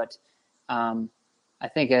activities. But I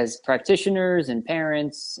think as practitioners and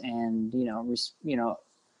parents and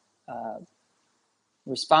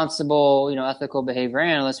responsible ethical behavior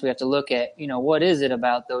analysts, we have to look at what is it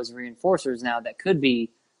about those reinforcers now that could be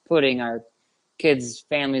putting our kids,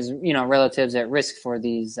 families, relatives at risk for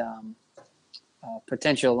these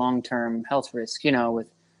potential long-term health risks, with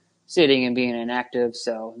sitting and being inactive.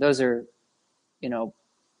 So those are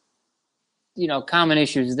common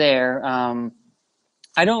issues there.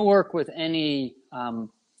 I don't work with any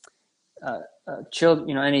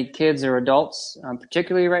children, any kids or adults,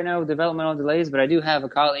 particularly right now with developmental delays. But I do have a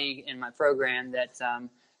colleague in my program that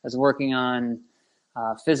is working on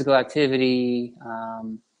physical activity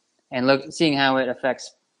and seeing how it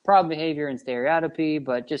affects problem behavior and stereotypy.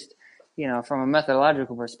 But just from a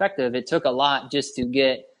methodological perspective, it took a lot just to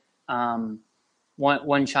get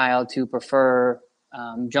one child to prefer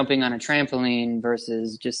jumping on a trampoline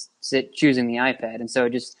versus just choosing the iPad. And so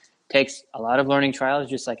it just takes a lot of learning trials,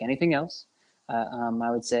 just like anything else, I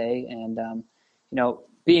would say. And,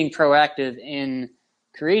 being proactive in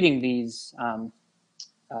creating these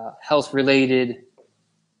health-related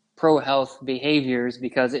pro-health behaviors,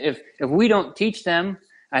 because if we don't teach them,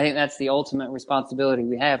 I think that's the ultimate responsibility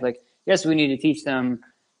we have. Like, yes, we need to teach them,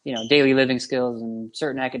 daily living skills and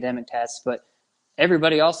certain academic tests, but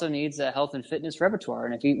everybody also needs a health and fitness repertoire.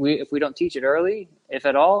 And if we don't teach it early, if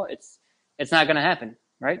at all, it's not going to happen,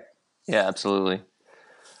 right? Yeah, absolutely.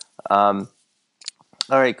 All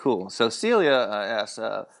right, cool. So Celia asks,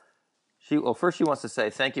 first she wants to say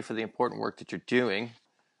thank you for the important work that you're doing.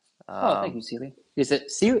 Thank you, Celia. Is it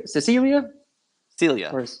Cecilia? Celia.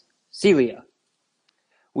 Or Celia?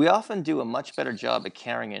 We often do a much better job at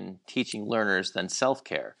caring and teaching learners than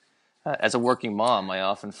self-care. As a working mom, I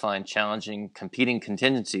often find challenging competing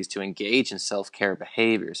contingencies to engage in self-care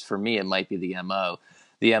behaviors. For me, it might be the MO.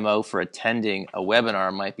 The MO for attending a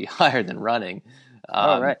webinar might be higher than running.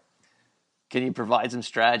 Right. Can you provide some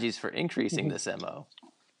strategies for increasing this MO?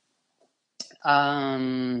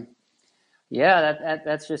 Yeah,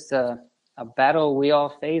 that's just a battle we all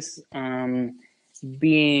face.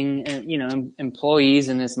 Being employees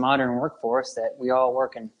in this modern workforce, that we all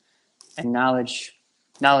work in knowledge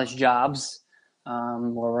jobs, where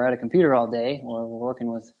we're at a computer all day, or we're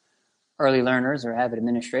working with early learners or have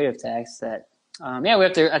administrative tasks. That we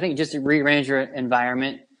have to, I think, just rearrange your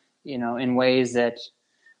environment, in ways that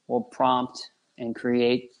will prompt and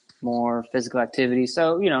create more physical activity.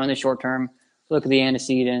 So, in the short term, look at the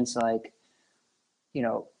antecedents, like,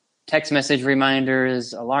 text message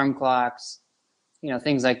reminders, alarm clocks,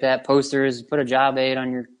 things like that, posters, put a job aid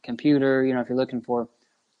on your computer, if you're looking for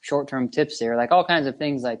short-term tips there, like all kinds of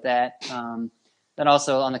things like that. Then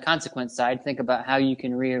also on the consequence side, think about how you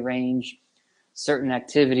can rearrange certain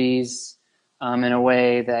activities in a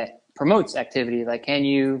way that promotes activity. Like,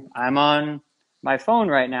 I'm on my phone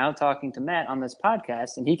right now talking to Matt on this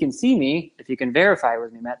podcast, and he can see me, if you can verify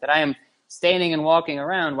with me, Matt, that I am standing and walking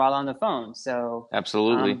around while on the phone. So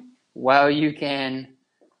absolutely. While you can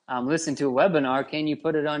listen to a webinar, can you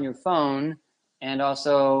put it on your phone and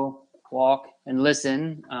also walk and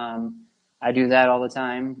listen? I do that all the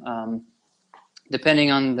time.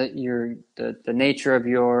 Depending on the nature of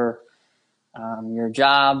your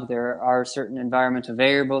job, there are certain environmental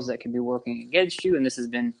variables that can be working against you, and this has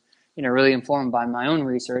been really informed by my own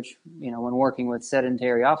research. When working with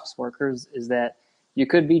sedentary office workers, is that you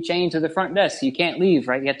could be chained to the front desk. You can't leave,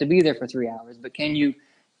 right? You have to be there for 3 hours, but can you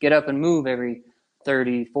get up and move every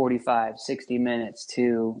 30, 45, 60 minutes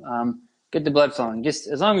to get the blood flowing? Just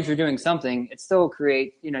as long as you're doing something, it still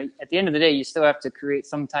create, at the end of the day, you still have to create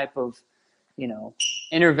some type of,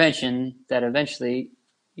 intervention that eventually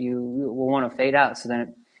you will want to fade out. So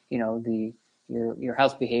then, your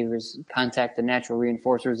health behaviors contact the natural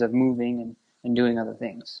reinforcers of moving and doing other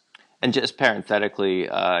things. And just parenthetically,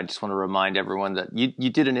 I just want to remind everyone that you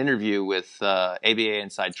did an interview with ABA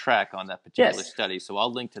Inside Track on that particular study, so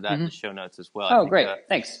I'll link to that in the show notes as well. Oh, great!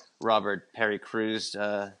 Thanks, Robert Perry Cruz,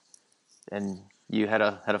 and you had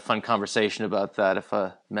a fun conversation about that, if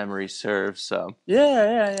memory serves. So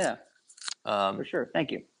yeah, for sure.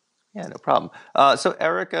 Thank you. Yeah, no problem. So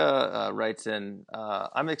Erica writes in,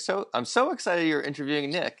 I'm so excited you're interviewing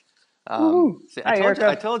Nick. See,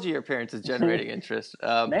 I told you your appearance is generating interest.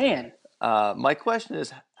 Man. My question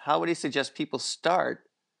is, how would you suggest people start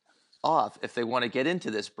off if they want to get into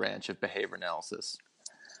this branch of behavior analysis?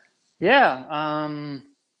 Yeah.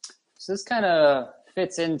 So this kind of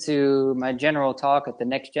fits into my general talk at the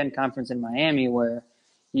Next Gen conference in Miami, where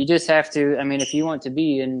you just have to, if you want to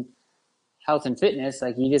be in health and fitness,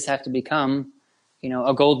 like, you just have to become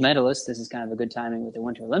a gold medalist. This is kind of a good timing with the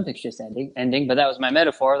Winter Olympics just ending, but that was my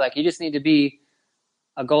metaphor. Like, you just need to be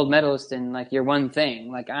a gold medalist in, like, your one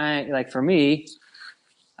thing. For me,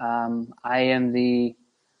 I am the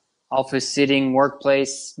office sitting,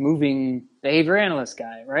 workplace moving behavior analyst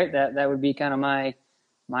guy, right? That would be kind of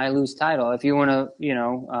my loose title. If you want to,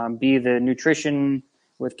 be the nutrition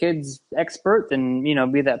with kids expert, then,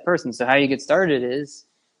 be that person. So how you get started is,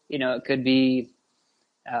 it could be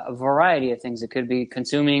a variety of things. It could be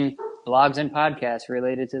consuming blogs and podcasts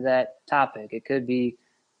related to that topic. It could be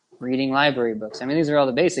reading library books. I mean, these are all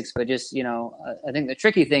the basics, but just, I think the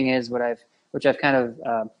tricky thing is which I've kind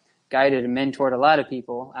of guided and mentored a lot of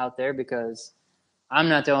people out there, because I'm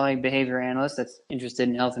not the only behavior analyst that's interested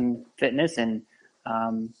in health and fitness. And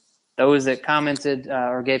those that commented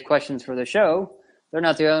or gave questions for the show, they're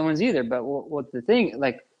not the only ones either. But what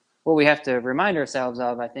we have to remind ourselves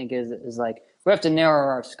of, I think, is like, we have to narrow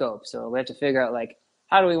our scope. So we have to figure out, like,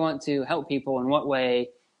 how do we want to help people, in what way,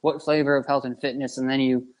 what flavor of health and fitness, and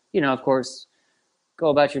then of course, go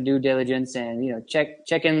about your due diligence and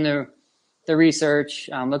check in the research,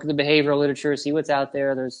 look at the behavioral literature, see what's out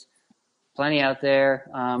there. There's plenty out there,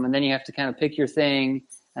 and then you have to kind of pick your thing,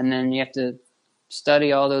 and then you have to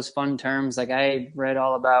study all those fun terms. Like, I read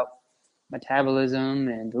all about metabolism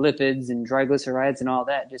and lipids and triglycerides and all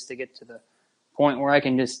that, just to get to the point where I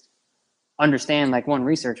can just understand, like, one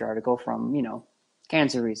research article from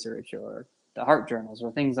cancer research or the heart journals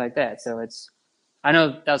or things like that. So I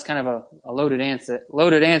know that was kind of a loaded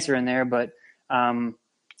answer in there, but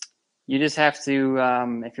you just have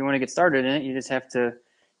to, if you want to get started in it, you just have to,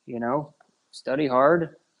 study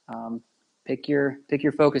hard, pick your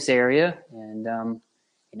focus area, and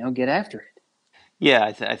get after it. Yeah,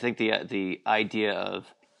 I think the idea of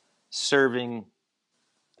serving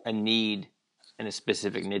a need in a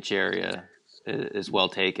specific niche area is well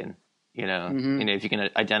taken. If you can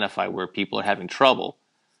identify where people are having trouble,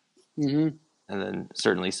 and then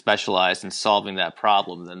certainly specialize in solving that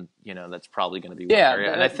problem, then that's probably going to be one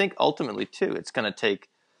area. And I think ultimately too, it's going to take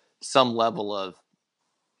some level of,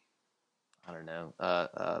 I don't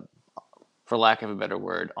know, for lack of a better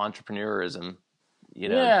word, entrepreneurism.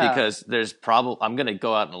 Because there's I'm going to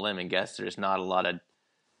go out on a limb and guess there's not going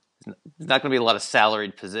to be a lot of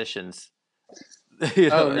salaried positions.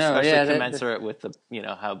 Especially commensurate with the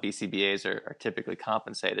how BCBAs are typically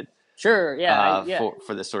compensated. Sure,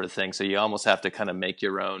 for this sort of thing. So you almost have to kind of make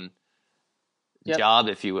your own job,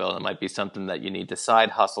 if you will. It might be something that you need to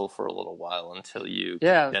side hustle for a little while until you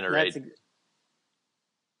generate.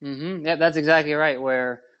 That's exactly right.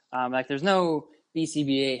 Where there's no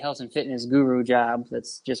BCBA health and fitness guru job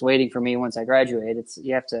that's just waiting for me once I graduate.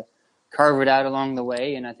 You have to carve it out along the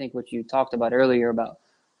way. And I think what you talked about earlier about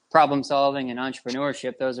problem solving and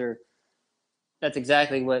entrepreneurship, that's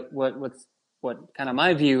exactly what kind of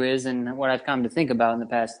my view is, and what I've come to think about in the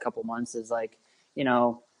past couple months is, like, if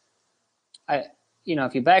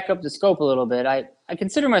you back up the scope a little bit, I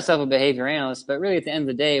consider myself a behavior analyst, but really at the end of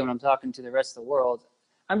the day, when I'm talking to the rest of the world,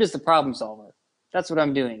 I'm just a problem solver. That's what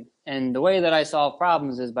I'm doing. And the way that I solve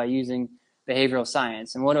problems is by using behavioral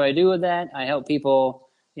science. And what do I do with that? I help people,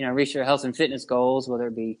 reach their health and fitness goals, whether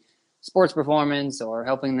it be sports performance or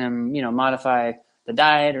helping them, modify the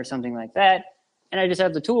diet or something like that. And I just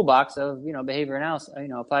have the toolbox of, behavior analysis,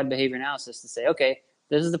 applied behavior analysis to say, okay,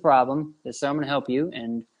 this is the problem. This is how I'm going to help you,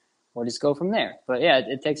 and we'll just go from there. But yeah,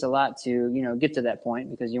 it takes a lot to, get to that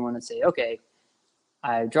point, because you want to say, okay,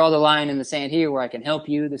 I draw the line in the sand here where I can help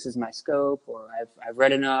you. This is my scope, or I've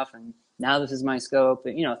read enough, and now this is my scope,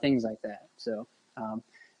 and, things like that. So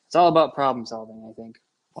it's all about problem solving, I think.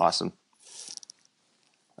 Awesome.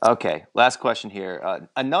 Okay, last question here.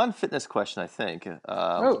 A non-fitness question, I think,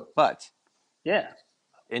 but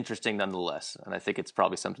interesting nonetheless, and I think it's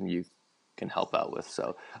probably something you can help out with.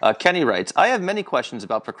 So Kenny writes, I have many questions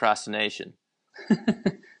about procrastination.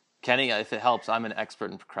 Kenny, if it helps, I'm an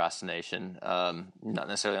expert in procrastination, not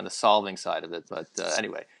necessarily on the solving side of it, but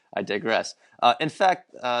anyway, I digress. In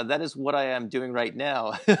fact, that is what I am doing right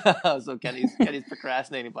now. So Kenny's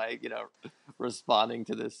procrastinating by, responding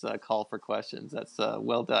to this call for questions. That's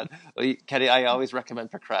well done. Kenny, I always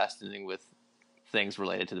recommend procrastinating with things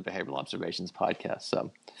related to the Behavioral Observations podcast.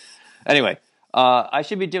 So anyway, I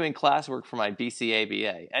should be doing classwork for my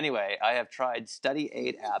BCABA. Anyway, I have tried study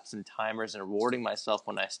aid apps and timers and rewarding myself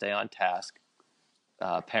when I stay on task.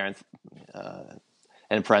 And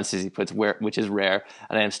in parentheses, he puts which is rare,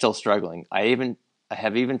 and I am still struggling. I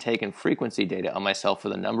have even taken frequency data on myself for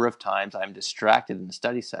the number of times I am distracted in the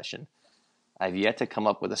study session. I've yet to come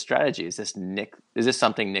up with a strategy. Is this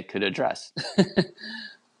something Nick could address?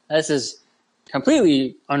 This is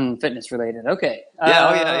completely unfitness related. Okay.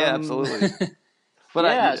 Yeah, absolutely. But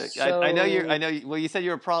yeah, I know well, you said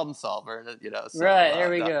you're a problem solver, So, right, there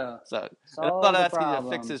we go. So I'm not asking you to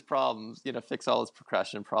fix his problems, fix all his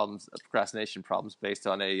procrastination problems based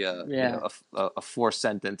on a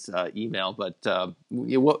 4-sentence email. But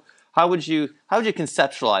how would you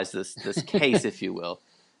conceptualize this case, if you will?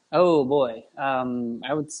 Oh boy,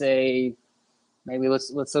 I would say maybe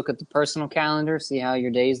let's look at the personal calendar, see how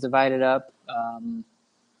your day's divided up.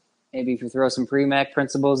 Maybe if you throw some pre-Mac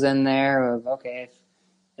principles in there of, okay,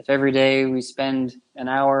 if every day we spend an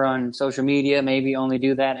hour on social media, maybe only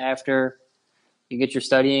do that after you get your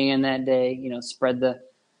studying in that day. Spread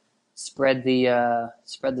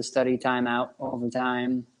the study time out over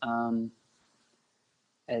time.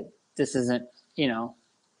 This isn't you know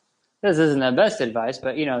this isn't the best advice,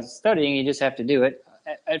 but studying, you just have to do it.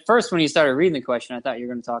 At first, when you started reading the question, I thought you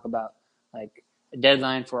were going to talk about like a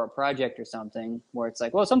deadline for a project or something, where it's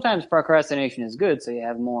like, well, sometimes procrastination is good, so you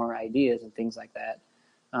have more ideas and things like that.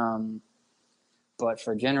 But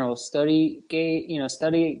for general study,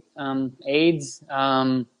 study aids,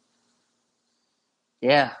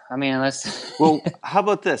 yeah, I mean, unless Well, how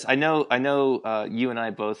about this? I know, you and I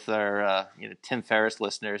both are, Tim Ferriss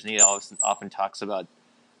listeners, and he often talks about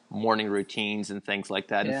morning routines and things like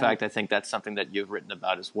that. In yeah, fact, I think that's something that you've written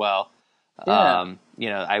about as well. yeah,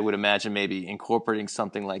 I would imagine maybe incorporating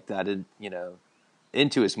something like that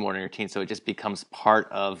into his morning routine, so it just becomes part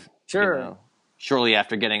of, sure, shortly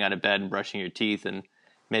after getting out of bed and brushing your teeth and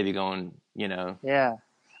maybe going, yeah.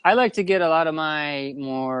 I like to get a lot of my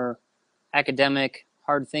more academic,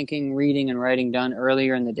 hard thinking reading and writing done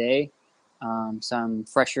earlier in the day. So I'm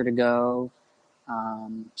fresher to go.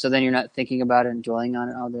 So then you're not thinking about it and dwelling on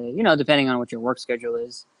it all day, depending on what your work schedule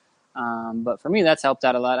is. But for me, that's helped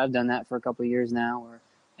out a lot. I've done that for a couple of years now, where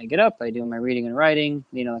I get up, I do my reading and writing,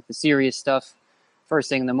 like the serious stuff first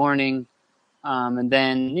thing in the morning. And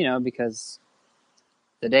then, because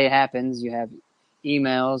the day happens, you have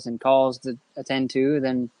emails and calls to attend to,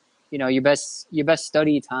 then, your best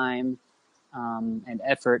study time and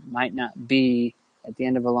effort might not be at the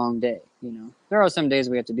end of a long day. There are some days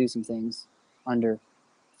we have to do some things under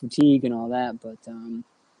fatigue and all that, but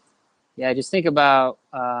yeah, just think about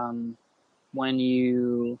when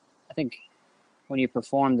you, I think when you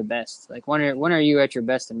perform the best, like when are you at your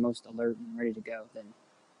best and most alert and ready to go? Then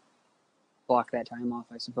block that time off,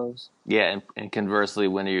 I suppose. yeah, and conversely,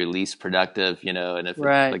 when you're least productive, and if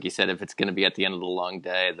Right. like you said, if it's going to be at the end of the long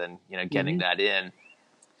day, then getting Hmm. that in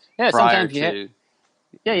Yeah. prior Sometimes to,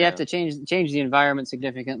 you have to change the environment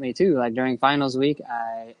significantly too. Like during finals week,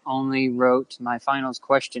 I only wrote my finals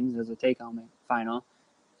questions as a take-home final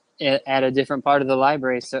at a different part of the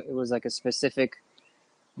library, so it was like a specific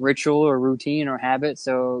ritual or routine or habit.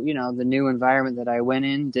 So the new environment that I went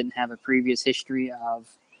in didn't have a previous history of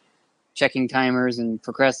checking timers and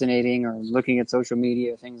procrastinating or looking at social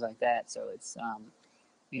media, things like that. So it's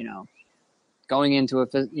you know going into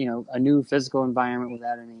a new physical environment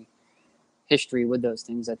without any history with those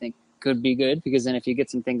things, I think could be good, because then if you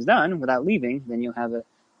get some things done without leaving, then you'll have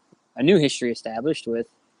a new history established with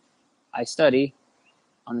I study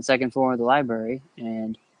on the second floor of the library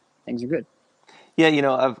and things are good. yeah,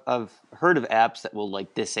 I've heard of apps that will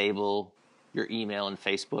like disable your email and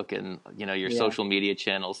Facebook and your Yeah, social media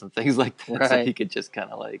channels and things like that, so right, you could just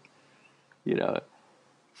kind of like you know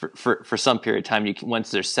for some period of time,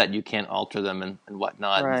 once they're set, you can't alter them and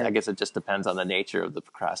whatnot. And I right. guess it just depends on the nature of the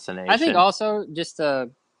I think procrastination. also just to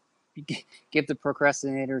give the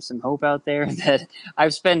procrastinator some hope out there that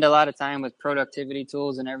I've spent a lot of time with productivity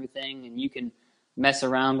tools and everything, and you can mess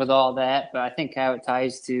around with all that. But I think how it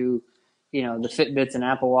ties to, the Fitbits and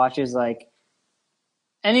Apple Watches, like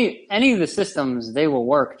any of the systems, they will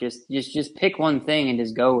work. Just pick one thing and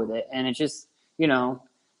just go with it. And it's just, you know,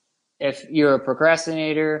 if you're a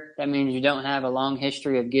procrastinator, that means you don't have a long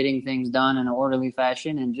history of getting things done in an orderly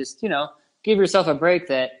fashion, and just, give yourself a break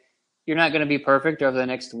that you're not going to be perfect over the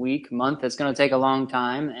next week, month. It's going to take a long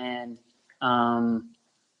time. And,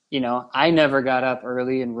 I never got up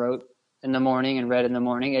early and wrote in the morning and read in the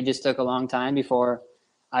morning. It just took a long time before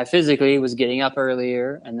I physically was getting up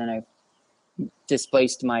earlier, and then I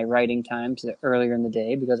displaced my writing time to earlier in the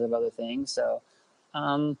day because of other things. So,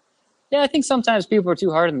 um, yeah, I think sometimes people are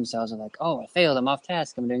too hard on themselves. They're like, "Oh, I failed. I'm off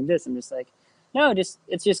task. I'm doing this." I'm just like, no,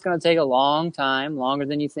 it's just going to take a long time, longer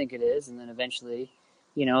than you think it is, and then eventually,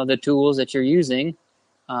 the tools that you're using,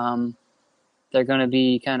 um, they're going to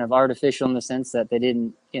be kind of artificial in the sense that they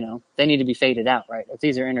didn't, they need to be faded out, right? If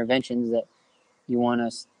these are interventions that you want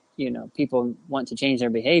us, people want to change their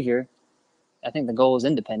behavior, I think the goal is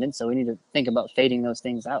independence, so we need to think about fading those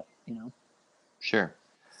things out. Sure.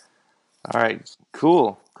 All right.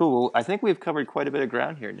 Cool. Cool. Well, I think we've covered quite a bit of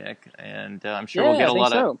ground here, Nick, and I'm sure we'll Yeah, get I think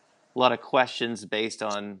so. a lot of questions based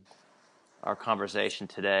on our conversation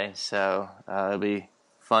today. So it'll be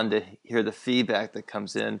fun to hear the feedback that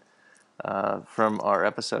comes in from our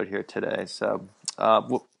episode here today. So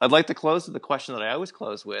I'd like to close with the question that I always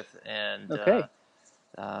close with, and Okay.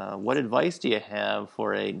 what advice do you have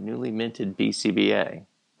for a newly minted BCBA?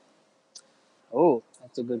 Oh,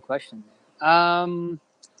 that's a good question.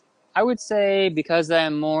 I would say, because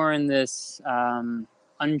I'm more in this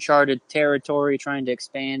uncharted territory, trying to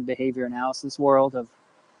expand behavior analysis world of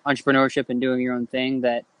entrepreneurship and doing your own thing,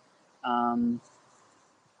 that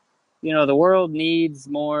the world needs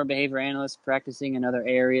more behavior analysts practicing in other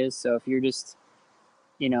areas. So if you're just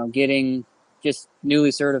getting just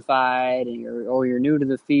newly certified and you're new to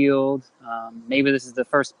the field, maybe this is the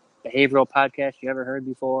first behavioral podcast you ever heard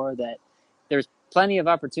before, that there's plenty of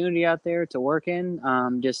opportunity out there to work in.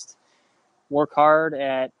 Just work hard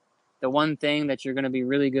at the one thing that you're going to be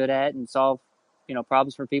really good at and solve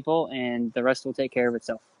problems for people, and the rest will take care of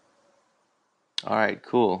itself. All right,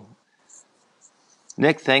 cool.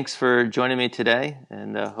 Nick, thanks for joining me today,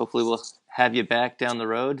 and hopefully we'll have you back down the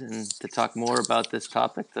road and to talk more about this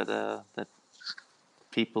topic that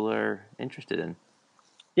people are interested in.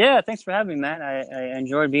 Yeah, thanks for having me, Matt. I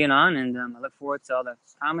enjoyed being on, and I look forward to all the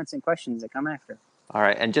comments and questions that come after. All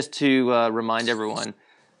right, and just to remind everyone,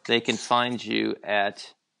 they can find you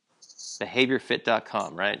at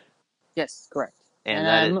BehaviorFit.com, right? Yes, correct.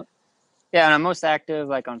 And and I'm most active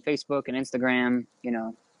like on Facebook and Instagram,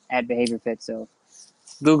 at BehaviorFit. So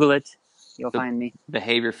Google it, you'll find me.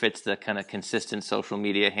 BehaviorFit's the kind of consistent social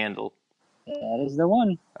media handle. That is the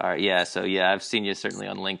one. All right, yeah. So yeah, I've seen you certainly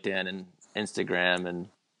on LinkedIn and Instagram and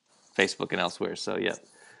Facebook and elsewhere. So yeah,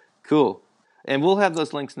 cool. And we'll have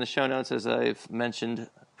those links in the show notes, as I've mentioned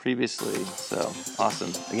previously. So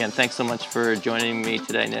awesome. Again, thanks so much for joining me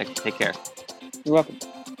today, Nick. Take care. You're welcome.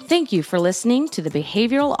 Thank you for listening to the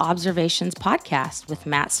Behavioral Observations Podcast with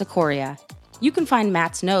Matt Sikoria. You can find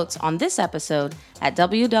Matt's notes on this episode at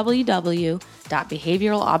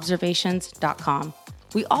www.behavioralobservations.com.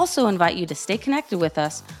 We also invite you to stay connected with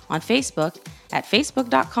us on Facebook at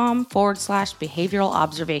facebook.com/behavioral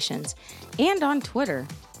observations and on Twitter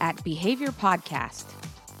at Behavior Podcast.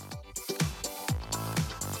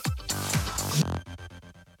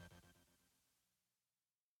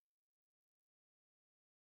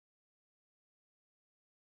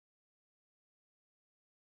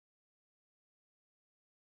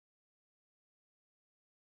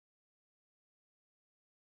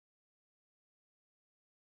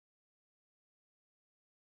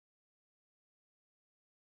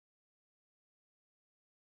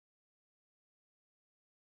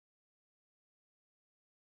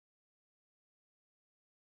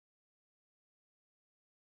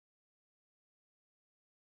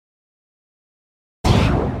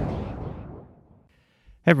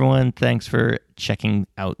 Hey everyone, thanks for checking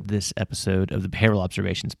out this episode of the Behavioral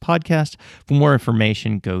Observations Podcast. For more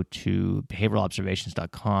information, go to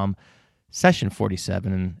behavioralobservations.com, session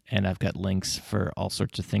 47, and I've got links for all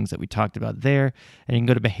sorts of things that we talked about there. And you can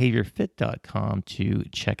go to behaviorfit.com to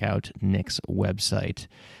check out Nick's website.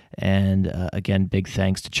 And again, big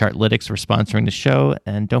thanks to Chartlytics for sponsoring the show.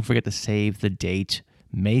 And don't forget to save the date,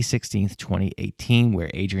 May 16th, 2018,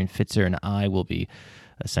 where Adrian Fitzer and I will be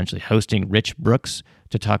essentially hosting Rich Brooks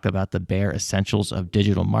to talk about the bare essentials of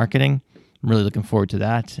digital marketing. I'm really looking forward to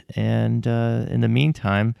that. And in the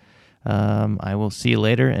meantime, I will see you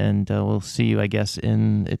later, and we'll see you, I guess,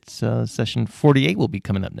 in session 48 will be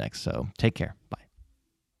coming up next. So take care. Bye.